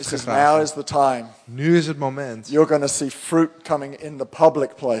in hem He hebt says, now gegraven, is the time. nu is het moment. You're going to see fruit coming in the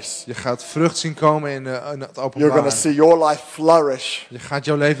public place. Je gaat vrucht zien komen in het You're going to openbaar. see your life flourish. Je gaat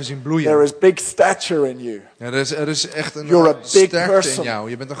jouw leven zien There bloeien. is big stature in you. Ja, er is echt een You're a big sterkte person. in jou.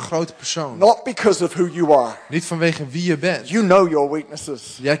 Je bent een grote persoon. Not because of who you are. Niet vanwege wie je bent. You know your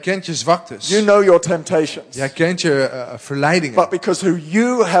weaknesses. Jij kent je zwaktes. You know your temptations. Jij kent je verleidingen. But because who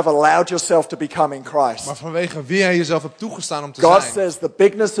you have allowed yourself to become in Christ. Maar vanwege wie jij jezelf hebt toegestaan om te God zijn, says the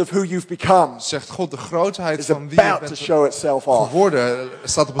bigness of who you've become zegt God, de grootheid is van wie je about to bent show itself off. geworden,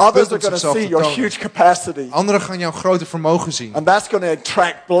 staat op het Others punt are om going to zichzelf see te your tonen. huge capacity. Anderen gaan jouw grote vermogen zien. And that's going to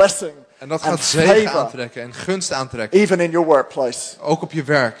attract blessing En dat and gaat zegen favor, aantrekken en gunst aantrekken. even in your workplace. Ook op je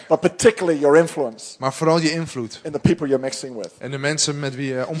werk. But particularly your influence Maar vooral je invloed. in the people you're mixing with. En de mensen met wie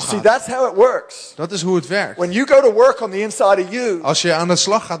je See, omgaat. that's how it works. Dat is hoe het werkt. When you go to work on the inside of you, Als je aan de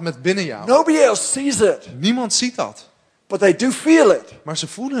slag gaat met binnen jou. nobody else sees it, Niemand ziet dat. but they do feel it. Maar ze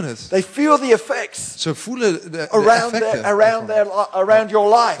voelen het. They feel the effects Ze voelen de around, effecten around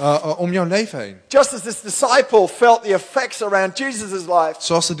your life. om jouw leven heen. Just as this disciple felt the effects around Jesus' life.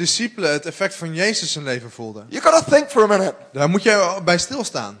 Zoals de discipelen het effect van Jezus zijn leven voelden. You got to think for a minute. Daar moet je bij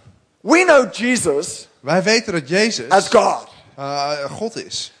stilstaan. We know Jesus Wij weten dat Jezus as God God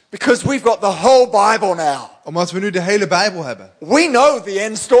is. because we've got the whole Bible now. Omdat we nu de hele Bijbel hebben. We know the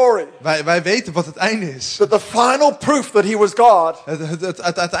end story. Wij weten wat het einde is. That the final proof that he was God Het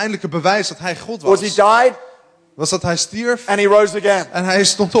uiteindelijke bewijs dat hij God was he was. died Was dat hij stierf and he rose again. en hij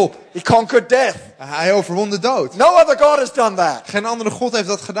stond op. He conquered death. Hij overwon de dood. No other God has done that. Geen andere God heeft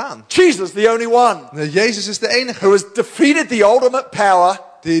dat gedaan. Jesus, the only one Nee, Jezus is de enige who has defeated the ultimate power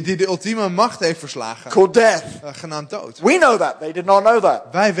die de ultieme macht heeft verslagen. called death. Genaamd dood. We know that. They did not know that.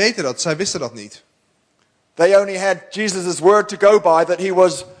 Wij weten dat, zij wisten dat niet. They only had Jesus' word to go by that he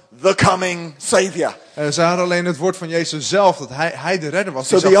was the coming Savior. Ze hadden alleen het woord van Jezus zelf, dat hij de redder was.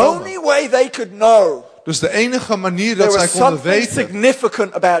 So Die the zou komen. only way they could know Dus de enige manier there dat zij was konden something weten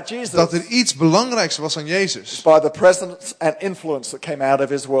significant about Jesus dat er iets belangrijks was aan Jezus, by the presence and influence that came out of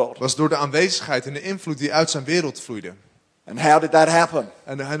his world. was door de aanwezigheid en de invloed die uit zijn wereld vloeide. And how did that happen?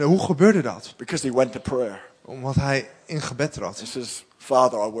 En hoe gebeurde dat? Because he went to prayer. Omdat hij in gebed trad. He says,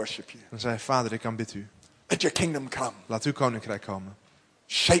 Father, I worship you. Dan zei hij, Vader, ik aanbid u. Let your kingdom come. Laat uw koninkrijk komen.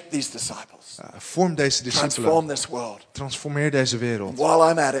 Shape these disciples. Vorm deze discipelen. Transform this world. Transformeer deze And wereld.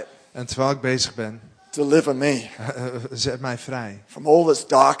 while I'm at it, En terwijl ik bezig ben, deliver me zet mij vrij. from all that's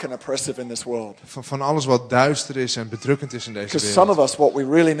dark and oppressive in this world. Van alles wat duister is en bedrukkend is in deze Because some wereld. of us, what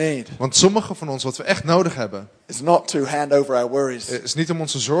we really need Want sommige van ons, wat we echt nodig hebben, is not to hand over our worries. is niet om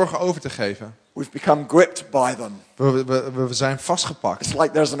onze zorgen over te geven. We've become gripped by them. We zijn vastgepakt. It's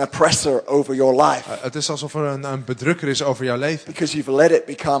like there's an oppressor over your life Het is alsof er een bedrukker is over jouw leven. because you've let it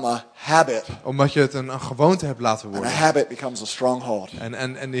become a habit. Omdat je het een gewoonte hebt laten And a worden. habit becomes a stronghold.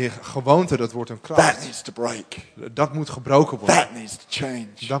 En die gewoonte, dat wordt een That kracht. needs to break. Dat moet gebroken worden. That needs to change.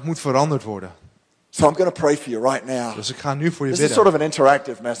 Dat moet veranderd worden. So I'm going to pray for you right now. Dus ik ga nu voor je This is bidden. sort of an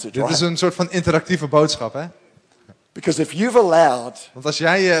interactive message, Dit is right? een soort van interactieve boodschap, hè? Because if you've allowed Want als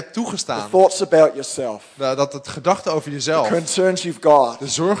jij je hebt the toegestaan thoughts about yourself, dat het gedachten over the jezelf, concerns you've got, de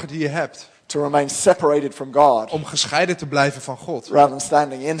zorgen die je hebt, to remain separated from God om gescheiden te blijven van God, rather than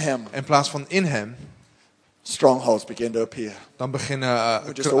standing in Him, in plaats van in hem, strongholds begin to appear. dan beginnen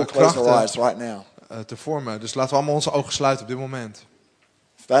We just all close our eyes krachten right now. te vormen. Dus laten we allemaal onze ogen sluiten op dit moment.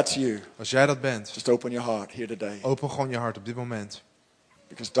 If that's you, Als jij dat bent, just open your heart here today. open gewoon je hart op dit moment.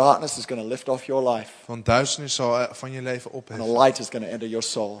 Because darkness is going to lift off your life Want duisternis zal van je leven and a opheffen. light is going to enter your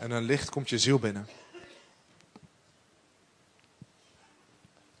soul. En een licht komt je ziel binnen.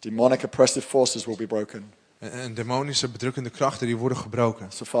 Demonic oppressive forces will be broken. En demonische bedrukkende krachten die worden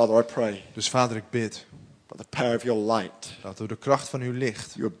gebroken. So Father, I pray Dus Vader, ik bid by the power of your light, dat door de kracht van uw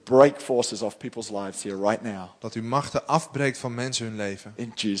licht, you would break forces off people's lives here right now. dat u machten afbreekt van mensen hun leven.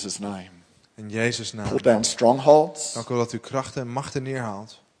 In Jesus' name. In Jezus' naam. Pull down strongholds. Dank u dat u krachten en machten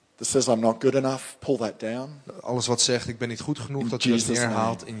neerhaalt. That says I'm not good enough, pull that down. Alles wat zegt, ik ben niet goed genoeg, In dat u dat Jesus'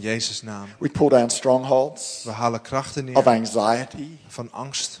 neerhaalt in Jezus' naam. We pull down strongholds We halen krachten of neer anxiety van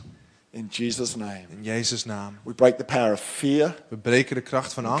angst in Jesus' name. in Jezus' naam. We break the power of fear, We breken de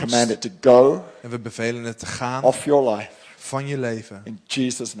kracht van command angst it to go en we bevelen het te gaan off your life. van je leven. In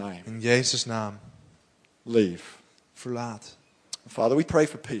Jesus' name. In Jezus' naam. Leave. Verlaat. Father, we pray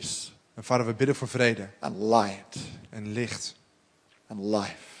for peace En Vader, we bidden voor vrede and light en licht and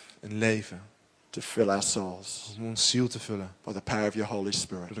life en leven. to fill our souls Om ons ziel te vullen by the power of your Holy door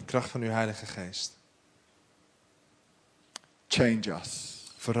Spirit. de kracht van uw Heilige Geest. Change us.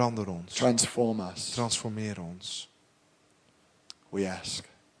 Verander ons. Transform us. Transformeer ons. We ask.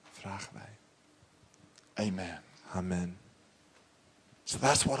 Vragen wij. Amen. Amen. So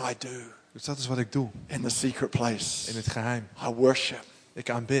that's what I do Dus dat is wat ik doe. in the secret place. In het geheim. I worship. Ik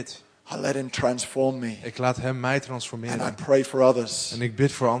aanbid. I let him transform me. Ik laat hem mij And transformeren. I pray for others. En ik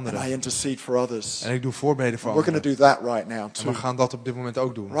bid voor And anderen. I intercede for others. En ik doe voorbeden voor We're going to anderen. do that right now En too. we gaan dat op dit moment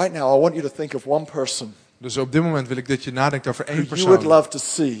ook doen. Right now, I want you to think of one person Dus op dit moment wil ik dat je nadenkt over who één you would persoon. love to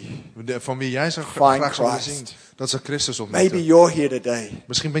see. Van wie jij zou Find graag zou willen zien. Christ. Dat ze Christus Maybe ontmoeten. you're here today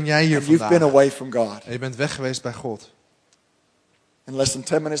Misschien ben jij hier and you've been vandaag. away from God. En je bent weg geweest bij God. In less than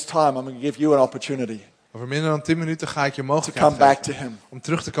 10 minutes time, I'm going to give you an opportunity Over minder dan 10 minuten ga ik je to mogelijkheid come back geven to him. om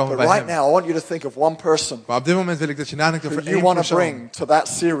terug te komen But bij right hem. now, I want you to think of one person Maar op dit moment wil ik dat je nadenkt who over you één want to persoon bring to that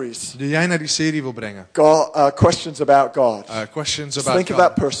series. die jij naar die serie wil brengen. Questions about God. Questions Just about think of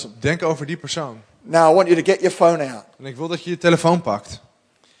that God. person. Denk over die persoon. Now, I want you to get your phone out. En ik wil dat je je telefoon pakt.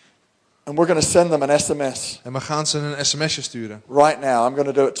 And we're going to send them an SMS. En we gaan ze een sms'je sturen. Right now, I'm going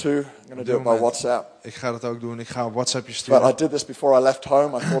to do it too. I'm going to do it by WhatsApp. Ik ga dat ook doen. Ik ga een WhatsAppje But I sturen. did this before I left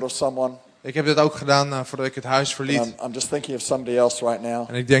home. I thought of someone. Ik heb dit ook gedaan voordat ik het huis verliet. And I'm just thinking of somebody else right now.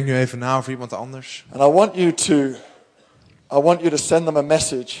 En ik denk nu even na over iemand anders. And I want you to send them a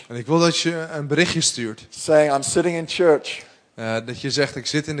message En ik wil dat je een berichtje stuurt. saying, I'm sitting in church Dat je zegt, ik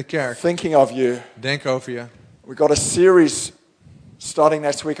zit in de kerk. thinking of you. Denk over je. We've got a series starting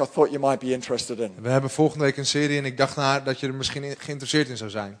next week I thought you might be interested in. We hebben volgende week een serie en ik dacht dat je er misschien geïnteresseerd in zou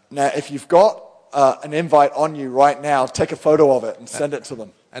zijn. Now, if you've got an invite on you right now, take a photo of it and send it to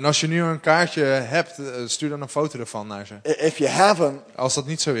them. En als je nu een kaartje hebt, stuur dan een foto ervan naar ze. If you haven't, Als dat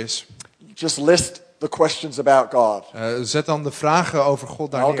niet zo is, just list the questions about God. zet dan de vragen over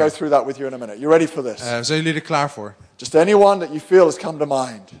God daar I'll go neer. through that with you in a minute. You ready for this? Zijn jullie er klaar voor? Just anyone that you feel has come to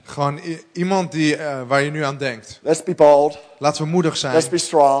mind. Gewoon iemand waar je nu aan denkt. Let's be bold. Laten we moedig zijn. Let's be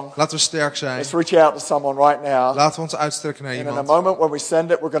strong. Laten we sterk zijn. Let's reach out to someone right now. Laten we ons uitstrekken naar And in a iemand. moment when we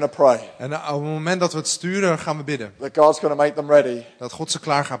send it, we're going to pray En op het moment dat we het sturen, gaan we bidden. that God's going to make them ready. Dat God ze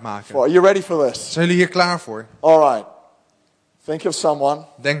klaar gaat maken. Are you ready for this? Zijn jullie hier klaar voor? All right. Think of someone.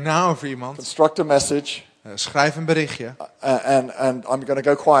 Denk na over iemand. Construct a message. Schrijf een berichtje. And I'm going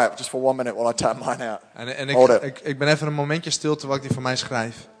to go quiet just for 1 minute while I type mine out. En Hold it. ik ben even een momentje stil terwijl ik die voor mij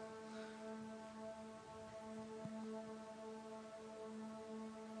schrijf.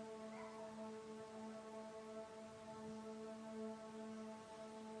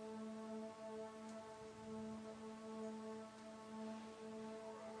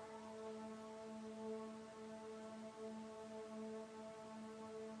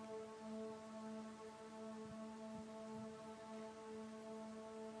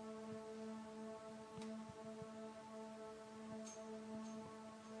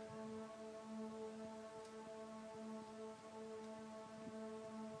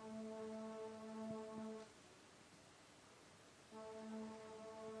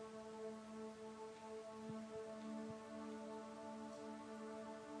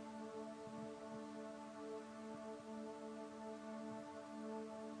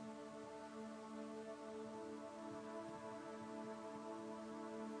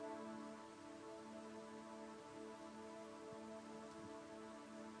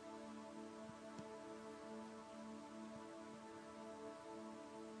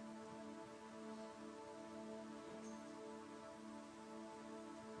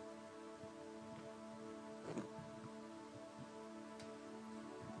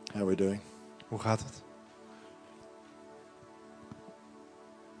 How are we doing? Hoe gaat het?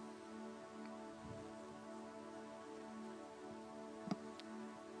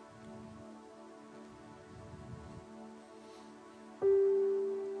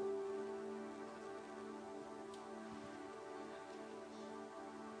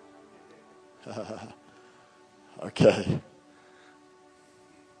 Okay.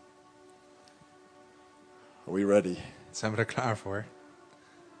 Are we ready? Zijn we er klaar voor?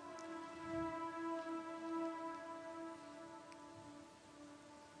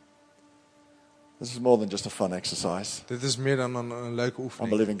 This is more than just a fun exercise. Dit is meer dan een leuke I'm oefening.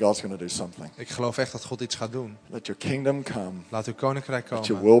 believing God's going to do something. Ik geloof echt dat God iets gaat doen. Let your kingdom come. Laat uw koninkrijk Let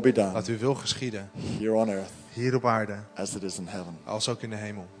your komen. will be done Laat uw wil geschieden. here on earth Hier op aarde, as it is in heaven. als ook in de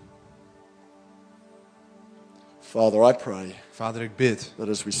hemel. Father, I pray Vader, ik bid that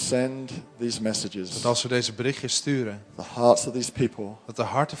as we send these dat messages, als we deze berichtjes sturen, the hearts of these people dat de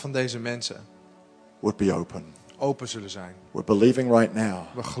harten van deze mensen would be open. open zullen zijn. We're believing right now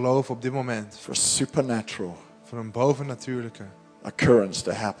We geloven op dit moment for a supernatural voor een bovennatuurlijke occurrence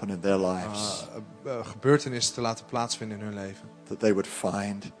to happen in their lives, gebeurtenis te laten plaatsvinden in hun leven. that they would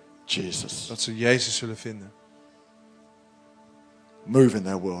find Jesus. Dat ze Jezus zullen vinden. Move in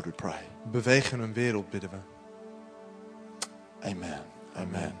their world, we pray. Beweeg in hun wereld, bidden we. Amen.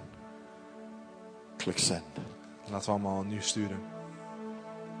 Amen. Click send. Laten we allemaal nu sturen.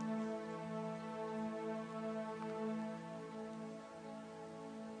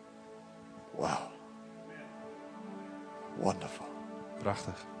 Wow. Wonderful.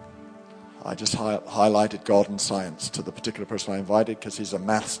 Prachtig. I just highlighted God and science to the particular person I invited because he's a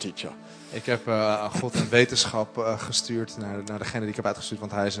maths teacher. Ik heb God en wetenschap gestuurd naar degene die ik heb uitgestuurd,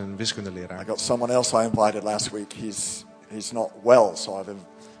 want hij is een wiskundeleraar. I got someone else I invited last week. He's not well, so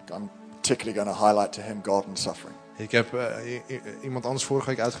I'm particularly going to highlight to him God and suffering. Ik heb iemand anders vorige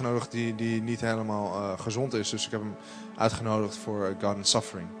week uitgenodigd die niet helemaal gezond is, dus ik heb hem uitgenodigd voor God and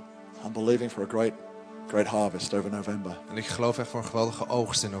Suffering. I'm believing for a great harvest over November. En ik geloof echt voor een geweldige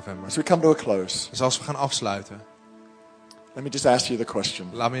oogst in november. As we come to a close, Dus als we gaan afsluiten, let me just ask you the question.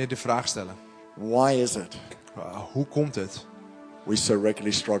 laat me je de vraag stellen. Why is it Hoe komt het we so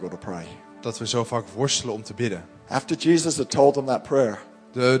regularly struggle to pray? dat we zo vaak worstelen om te bidden? After Jesus had told them that prayer,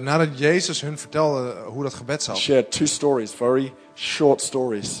 Nadat Jezus hun vertelde hoe dat gebed zat, shared 2 stories, very short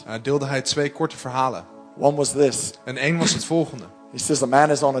stories. deelde hij 2 korte verhalen. One was this. En één was het volgende. He says a man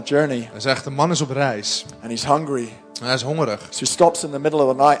is on a journey Hij zegt, een man is op reis. and he's hungry. En hij is hongerig. So he stops in the middle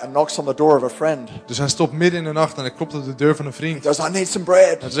of the night and knocks on the door of a friend. Dus hij stopt midden in de nacht en hij klopt op de deur van een He vriend. goes, I need some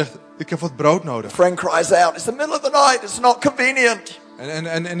bread. Hij zegt, ik heb wat brood nodig. The friend cries out, it's the middle of the night, it's not convenient.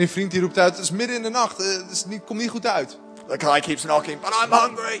 En die vriend die roept uit, het is midden in de nacht. Het komt niet goed uit. The guy keeps knocking, but I'm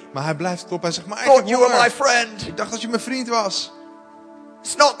hungry. Maar hij blijft kloppen. Hij zegt, maar ik Thought heb you were my honger. friend. Ik dacht dat je mijn vriend was.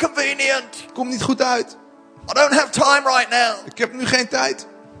 It's not convenient. Het komt niet goed uit. I don't have time right now. Ik heb nu geen tijd.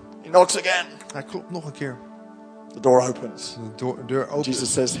 He knocks again. Hij klopt nog een keer. The door opens. De deur opent.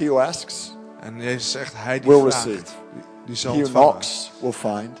 Jesus says, he who asks En Jezus zegt, hij die will vraagt, receive. die zal He who ontvangen. knocks will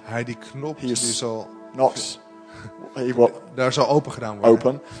find. Hij die knopt, He who die zal, knocks, he will daar zal open gedaan worden.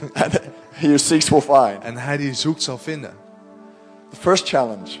 open. And he who seeks will find. En hij die zoekt zal vinden. The first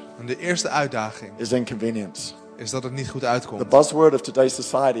challenge En de eerste uitdaging is inconvenience. is dat het niet goed The uitkomt. buzzword of today's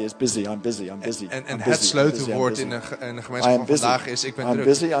society is busy, I'm busy, I'm busy. En I'm het busy, sleutelwoord I'm in busy. de I gemeenschap am van busy. vandaag is, ik ben I'm druk.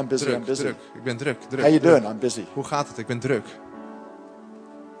 busy, I'm busy, druk, I'm busy. druk. Ik ben druk, druk. How you druk. doing? I'm busy. Hoe gaat het? Ik ben druk.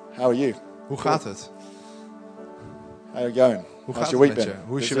 How are you? Hoe gaat het? How are you going? Hoe How's gaat your het week met je? been?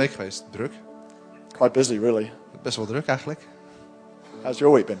 Hoe is je Busy? week geweest? Druk? Quite busy, really. Best wel druk eigenlijk. How's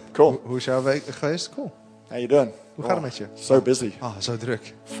your week been? Cool. Hoe is jouw week geweest? Cool. How you doing? Hoe gaat het met je? So busy. Ah, zo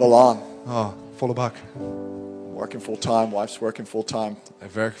druk. Full on. Ah, volle bak. Working full time. Wife's working full time.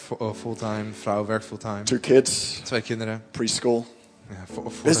 Ik werk fulltime, vrouw werkt fulltime. 2 kids. 2 kinderen. Preschool. Ja,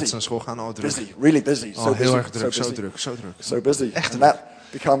 voordat Busy. ze naar school gaan, druk. Busy. Really busy. Oh, So heel busy. erg druk, So zo busy. druk, zo druk. So busy. Echt And druk. that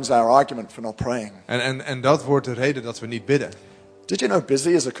becomes our argument for not praying. En dat wordt de reden dat we niet bidden. Did you know busy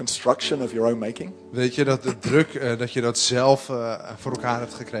is a construction of your own making? Weet je dat de druk, dat je dat zelf voor elkaar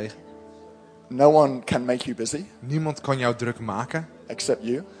hebt gekregen? No one can make you busy Niemand kan jou druk maken, except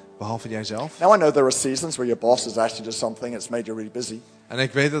you. behalve jijzelf. Now I know there are seasons where your boss has asked you to do something, it's made you really busy. En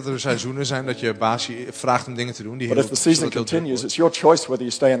ik weet dat er seizoenen zijn dat je baas je vraagt om dingen te doen. Die But heel, if the season zodat heel druk continues, wordt. it's your choice whether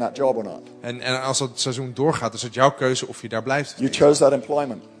you stay in that job or not. En als dat seizoen doorgaat, is het jouw keuze of je daar blijft. You chose that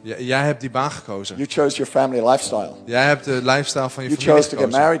employment. Jij hebt die baan gekozen. You chose your family lifestyle. Jij hebt de lifestyle van je You familie chose to get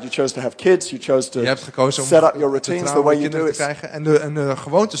gekozen. married. You chose to have kids. You chose to Je hebt gekozen om set up your te routines the trouwen, way you kinderen do te it. krijgen en de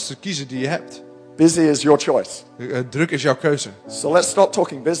gewoontes te kiezen die je hebt. Busy is your choice. Druk is jouw keuze. So let's stop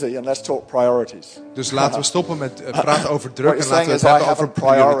talking busy and let's talk priorities. Dus laten we stoppen met praten over druk What en you're laten saying we is het I hebben over haven't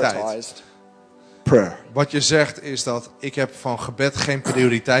prioriteit. prioritized prayer. Wat je zegt is dat ik heb van gebed geen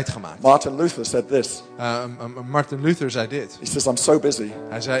prioriteit gemaakt. Martin Luther said this. Martin Luther zei dit. He says, I'm so busy.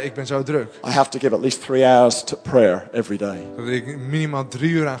 Hij zei, ik ben zo druk. I have to give at least 3 hours to prayer every day. Dat ik minimaal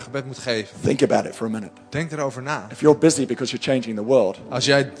 3 uur aan gebed moet geven. Think about it for a minute. Denk erover na. If you're busy because you're changing the world, Als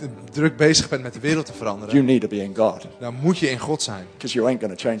jij druk bezig bent met de wereld te you veranderen, need to be in God. dan moet je in God zijn. Because you ain't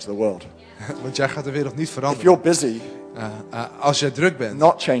going to change the world. Want jij gaat de wereld niet If veranderen. you're busy Als jij druk bent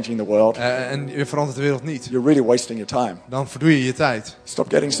not changing the world, en je verandert de wereld niet, you're really wasting your time. dan verdoe je je tijd. Stop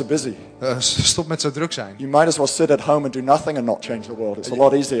getting so busy. Stop met zo druk zijn. You might as well sit at home and do nothing and not change the world. It's a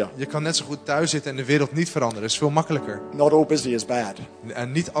lot easier. Je kan net zo goed thuis zitten en de wereld niet veranderen. Dat is veel makkelijker. Not all busy is bad.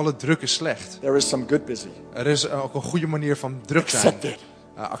 En niet alle druk is slecht. There is some good busy. Er is ook een goede manier van druk zijn. Accept it.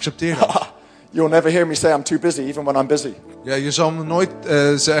 Accepteer dat. You'll never hear me say I'm too busy, even when I'm busy. Ja, je zal me nooit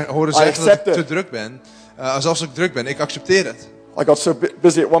horen zeggen dat accept ik te it. druk ben. Als ik druk ben, ik accepteer het. I got so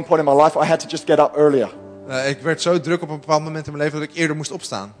busy at one point in my life, I had to just get up earlier. Ik werd zo druk op een bepaald moment in mijn leven dat ik eerder moest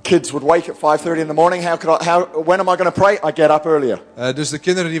opstaan. Kids would wake at 5:30 in the morning. When am I going to pray? I get up earlier. Dus de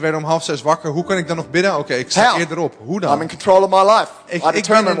kinderen die werden om 5:30 wakker. Hoe kan ik dan nog bidden? Oké, ik sta eerder op. Hoe dan? I'm in control of my life. I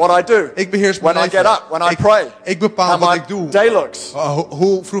determine what I do. Ik beheers mijn when leven. I get up, when I pray. Ik bepaal wat ik doe. Day looks.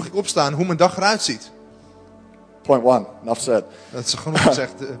 Hoe vroeg ik opstaan, hoe mijn dag eruit ziet. Point 1, enough said. Dat is genoeg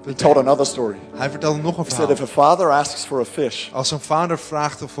gezegd. He told another story. Hij vertelde nog een He said verhaal. if a father asks for a fish, Als een vader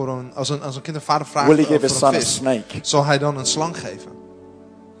vraagt voor als een kind een vader vraagt will he give voor his son een a vis, snake? zal hij dan een slang geven?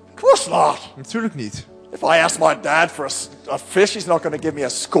 Of course not. Natuurlijk niet. If I ask my dad for a fish, he's not going to give me a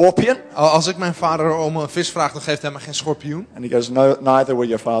scorpion. Als ik mijn vader om een vis vraag, dan geeft hij me geen schorpioen. And he goes, no, neither will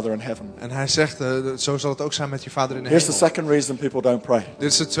your father in heaven. En hij zegt, zo zal het ook zijn met je vader in de Here's the hemel. second reason people don't pray.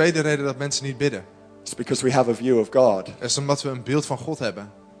 Dit is de tweede reden dat mensen niet bidden. It's because we have a view of God Dat is omdat we een beeld van God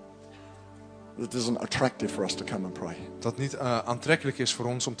hebben. that isn't attractive for us to come and pray. Dat niet aantrekkelijk is voor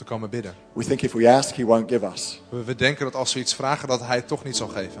ons om te komen bidden. We think if we ask, he won't give us. We denken dat als we iets vragen, dat hij het toch niet zal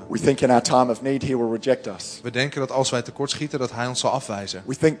geven. We think in our time of need, he will reject us. We denken dat als wij tekortschieten, dat hij ons zal afwijzen.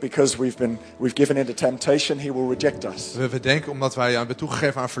 We think because we've given into temptation, he will reject us. We denken omdat wij hebben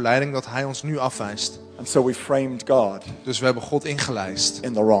toegegeven aan verleiding, dat hij ons nu afwijst. And so we framed God Dus we hebben God ingelijst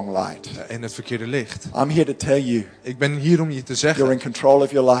in the wrong light. in het verkeerde licht. I'm here to tell you, Ik ben hier om je te you're zeggen in control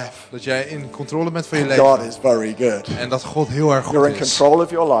of your life. dat jij in controle bent van je And God leven. is very good. En dat God heel erg You're goed in is. control of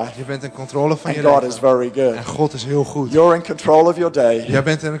your life. Je bent in controle van And je God is leven. very good. En God is heel goed. You're in control of your day. Jij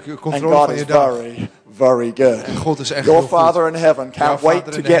bent in And controle God van is je dag. very good. En God is echt Your heel goed. Father in heaven Jouw can't wait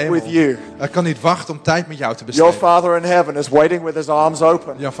Vader to in de get hemel, with you. Hij kan niet wachten om tijd met jou te Your besteden. Father in heaven is waiting with his arms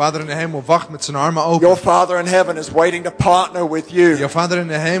open. Jouw Vader in de hemel wacht met zijn armen Your open. Father in heaven is waiting to partner with you. Jouw Vader in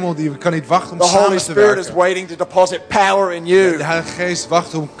de hemel die kan niet wachten om The Holy samen te Spirit is werken. waiting to deposit power in you. De Heilige Geest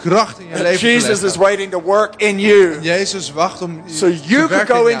wacht om kracht in je leven te Jesus is leggen. waiting to work in you. Jezus wacht om So te you can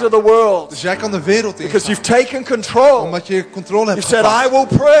werken go in into jou. the world. Dus jij kan de wereld in. Because you've taken control. Omdat je controle hebt You said, I gepakt.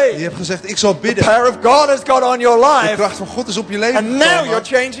 will pray. Je hebt gezegd, ik zal The bidden. power of God has got on your De life. kracht van God is op je leven And now you're gekomen.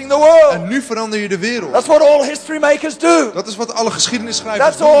 changing the world. En nu verander je de wereld. That's what all history makers do. Dat is wat alle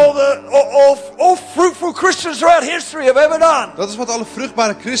geschiedenisschrijvers That's doen. all fruitful Christians throughout history have ever done. Dat is wat alle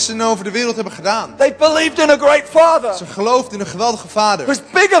vruchtbare christenen over de wereld hebben gedaan. They believed in a great Father Ze geloofden in een geweldige vader. who's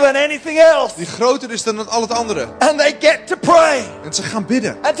bigger than anything else. Die groter is dan al het andere. And they get to pray. En ze gaan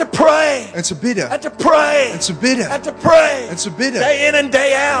bidden. And to pray. En ze bidden. And to pray. En ze bidden. And to pray. En ze bidden. Day in and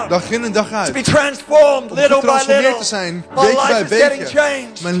day out. Dag in en dag To uit. be transformed Om little by getransformeerd little. te zijn. My Beetje bij life is getting beetje.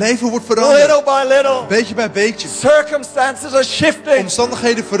 changed. Mijn leven wordt veranderd. Little by little. Beetje bij beetje. Circumstances are shifting.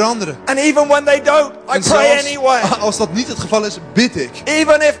 Omstandigheden veranderen. And even when they don't, I En pray zelfs anyway. als dat niet het geval is, bid ik.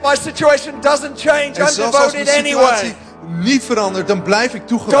 Even if my situation doesn't change, En I'm zelfs als mijn devoted situatie anyway. niet verandert, dan blijf ik Don't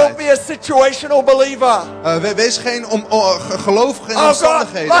toegewijd. be a situational believer. Wees geen gelovige in Oh God,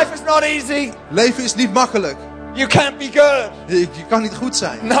 omstandigheden. life is not easy. Leven is niet makkelijk. You can't be good. Je kan niet goed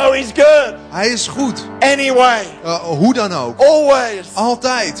zijn. No, he's good. Hij is goed. Anyway, Hoe dan ook. always,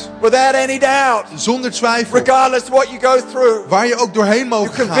 Altijd. without any doubt, Zonder twijfel. regardless of what you go through, Waar je ook doorheen you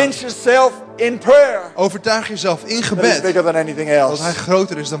mogen gaan. convince yourself in prayer Overtuig jezelf in that he's gebed bigger than anything dat else. hij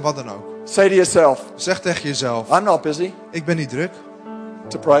groter is dan wat dan ook. Say to yourself, Zeg tegen jezelf. I'm not busy Ik ben niet druk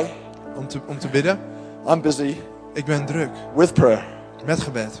to pray. om te bidden. I'm busy Ik ben druk with prayer. met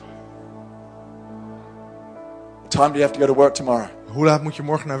gebed. What time do you have to go to work tomorrow? Hoe laat moet je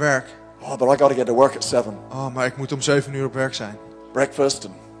morgen naar werk? Oh, but I got to get to work at 7. Oh, maar ik moet om 7 uur op werk zijn. Breakfast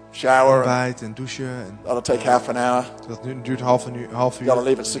and shower. Ontbijt en douchen. En That'll take half an hour. dat duurt half You got to uur.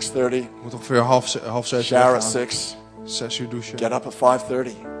 leave at 6:30. Ik moet ongeveer half 7 Shower at gaan. 6. 6 uur douchen. Get up at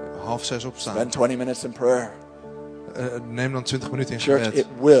 5:30. Half 6 opstaan. Spend 20 minutes in prayer. Neem dan 20 minuten in Church, gebed. it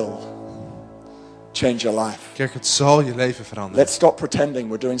will change your life. Kerk, het zal je leven veranderen. Let's stop pretending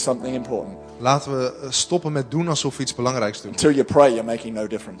we're doing something important. Laten we stoppen met doen alsof we iets belangrijks doen. Until you pray, you're making no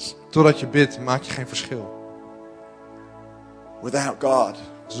difference. Totdat je bidt, maak je geen verschil. Without God,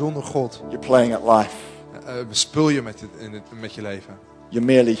 Zonder God you're playing at life. speel je met je leven. You're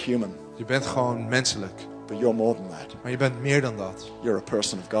merely human, Je bent gewoon menselijk. but you're more than that. Maar je bent meer dan dat. You're a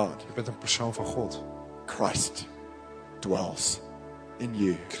person of God. Je bent een persoon van God. Christ dwells in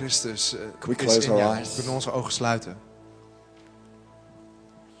you. Christus Can we is close in our jou. eyes? We kunnen onze ogen sluiten.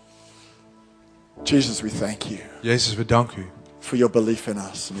 Jesus, we thank you Jezus, we danken u. for your belief in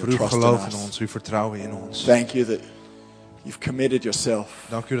us and Voor your uw trust in geloof in us. ons, uw vertrouwen in ons. Thank you that you've committed yourself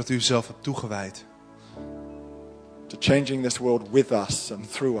Dank u dat u uzelf hebt toegewijd. to changing this world with us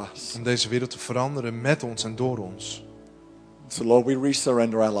and through us. Om deze wereld te veranderen met ons en door ons. So Lord, we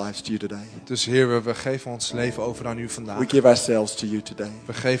resurrender our lives to you today. Dus Heer, we geven ons leven over aan u vandaag. We give ourselves to you today.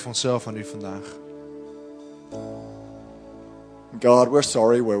 We geven onszelf aan u vandaag. God, we're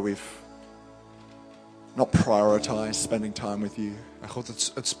sorry where we've not prioritize spending time with you. En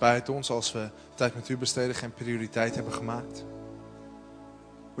God, het spijt ons als we tijd met u besteden geen prioriteit hebben gemaakt.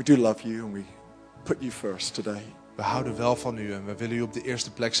 We do love you and we put you first today. We houden wel van u en we willen u op de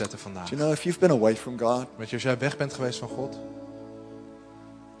eerste plek zetten vandaag. Do you know, if you've been away from God, Weet je, als jij weg bent geweest van God,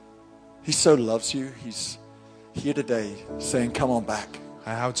 He so loves you. He's here today saying, come on back.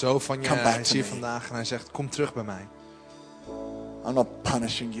 hij houdt zo van je. Come back Hij is to hier me. vandaag en hij zegt, kom terug bij mij. I'm not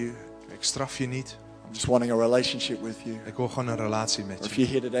punishing you. Ik straf je niet. I'm just wanting a relationship with you. Ik wil gewoon een relatie Or met if je.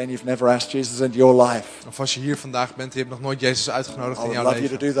 you're here today and you've never asked Jesus into your life, Of als je hier vandaag bent en je hebt nog nooit Jezus uitgenodigd I in would jouw love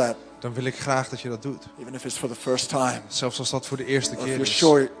you to leven, do that, dan wil ik graag dat je dat doet. even if it's for the first time. Zelfs als dat voor de eerste Or if keer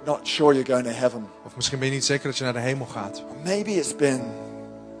you're is. not sure you're going to heaven. Of misschien ben je niet zeker dat je naar de hemel gaat. Or maybe it's been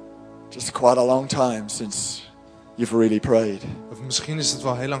just quite a long time since you've really prayed. Of misschien is het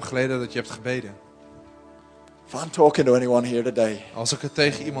wel heel lang geleden dat je hebt gebeden. If I'm talking to anyone here today, Als ik het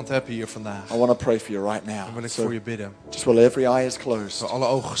tegen iemand heb hier vandaag, I want to pray for you right now. dan wil ik So voor je bidden. just while every eye is closed. Terwijl alle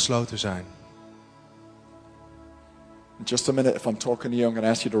ogen gesloten zijn. In just a minute, if I'm talking to you, I'm going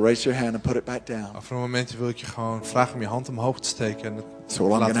to ask you to raise your hand and put it back down. Over een momentje wil ik je gewoon vragen om je hand omhoog te steken. En That's all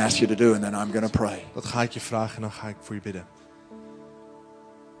I'm going to ask you to do, and then I'm going to pray. dat ga ik je vragen en dan ga ik voor je bidden.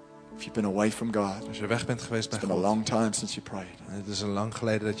 If you've been away from God, Als je weg bent geweest bij it's been a God. long time since you prayed. En het is een lang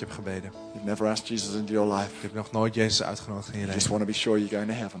geleden dat je hebt gebeden. You've never asked Jesus into your life. Je hebt nog nooit Jezus uitgenodigd in je You just leven. want to be sure you're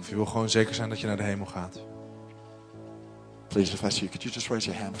going to heaven. Of je wil gewoon zeker zijn dat je naar de hemel gaat. Please, if that's you, could you just raise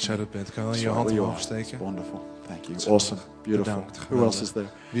your hand? Als jij dat bent, kan je That's je right, hand where you omhoog are. steken. Wonderful. Thank you. Zo. Awesome. Beautiful. Bedankt. Who Geweldig. else is there?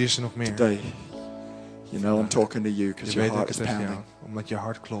 Wie is er nog meer? Today, you know I'm talking to you because Je your weet dat heart ik is het tegen jou, pounding. omdat je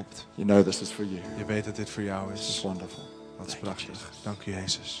hart klopt. You know this is for you. Je weet dat dit voor jou This is is. wonderful. Dat is Thank you, prachtig. Jesus. Dank u,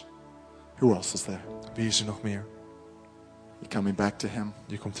 Jezus. Who else is there? Wie is er nog meer? You're coming back to Him.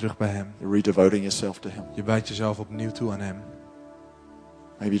 Je komt terug bij Hem. You're redevoting yourself to Him. Je wijdt jezelf opnieuw toe aan Hem.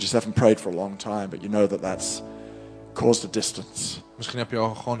 Maybe you just haven't prayed for a long time, but you know that that's caused a distance. Misschien heb je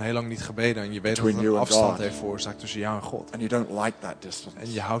al gewoon heel lang niet gebeden en je weet dat Between het you een and afstand God. heeft veroorzaakt tussen jou en God. And you don't like that distance.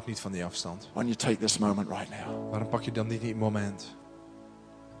 En je houdt niet van die afstand. Why don't you take this moment right now? Waarom pak je dan niet die moment?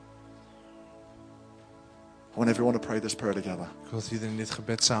 I want everyone to pray this prayer together. Ik wil dat iedereen dit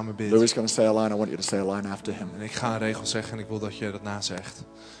gebed samen bidt. Louis is going to say a line. I want you to say a line after him. En ik ga een regel zeggen en ik wil dat je dat nazegt.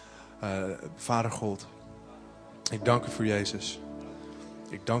 Vader God, ik dank u voor Jezus.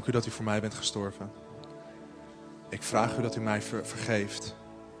 Ik dank u dat u voor mij bent gestorven. Ik vraag u dat u mij vergeeft.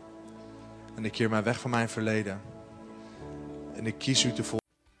 En ik keer mij weg van mijn verleden. En ik kies u te volgen.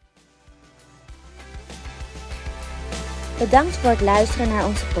 Bedankt voor het luisteren naar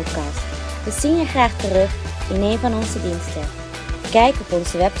onze podcast. We zien je graag terug in een van onze diensten. Kijk op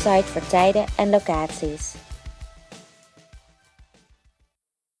onze website voor tijden en locaties.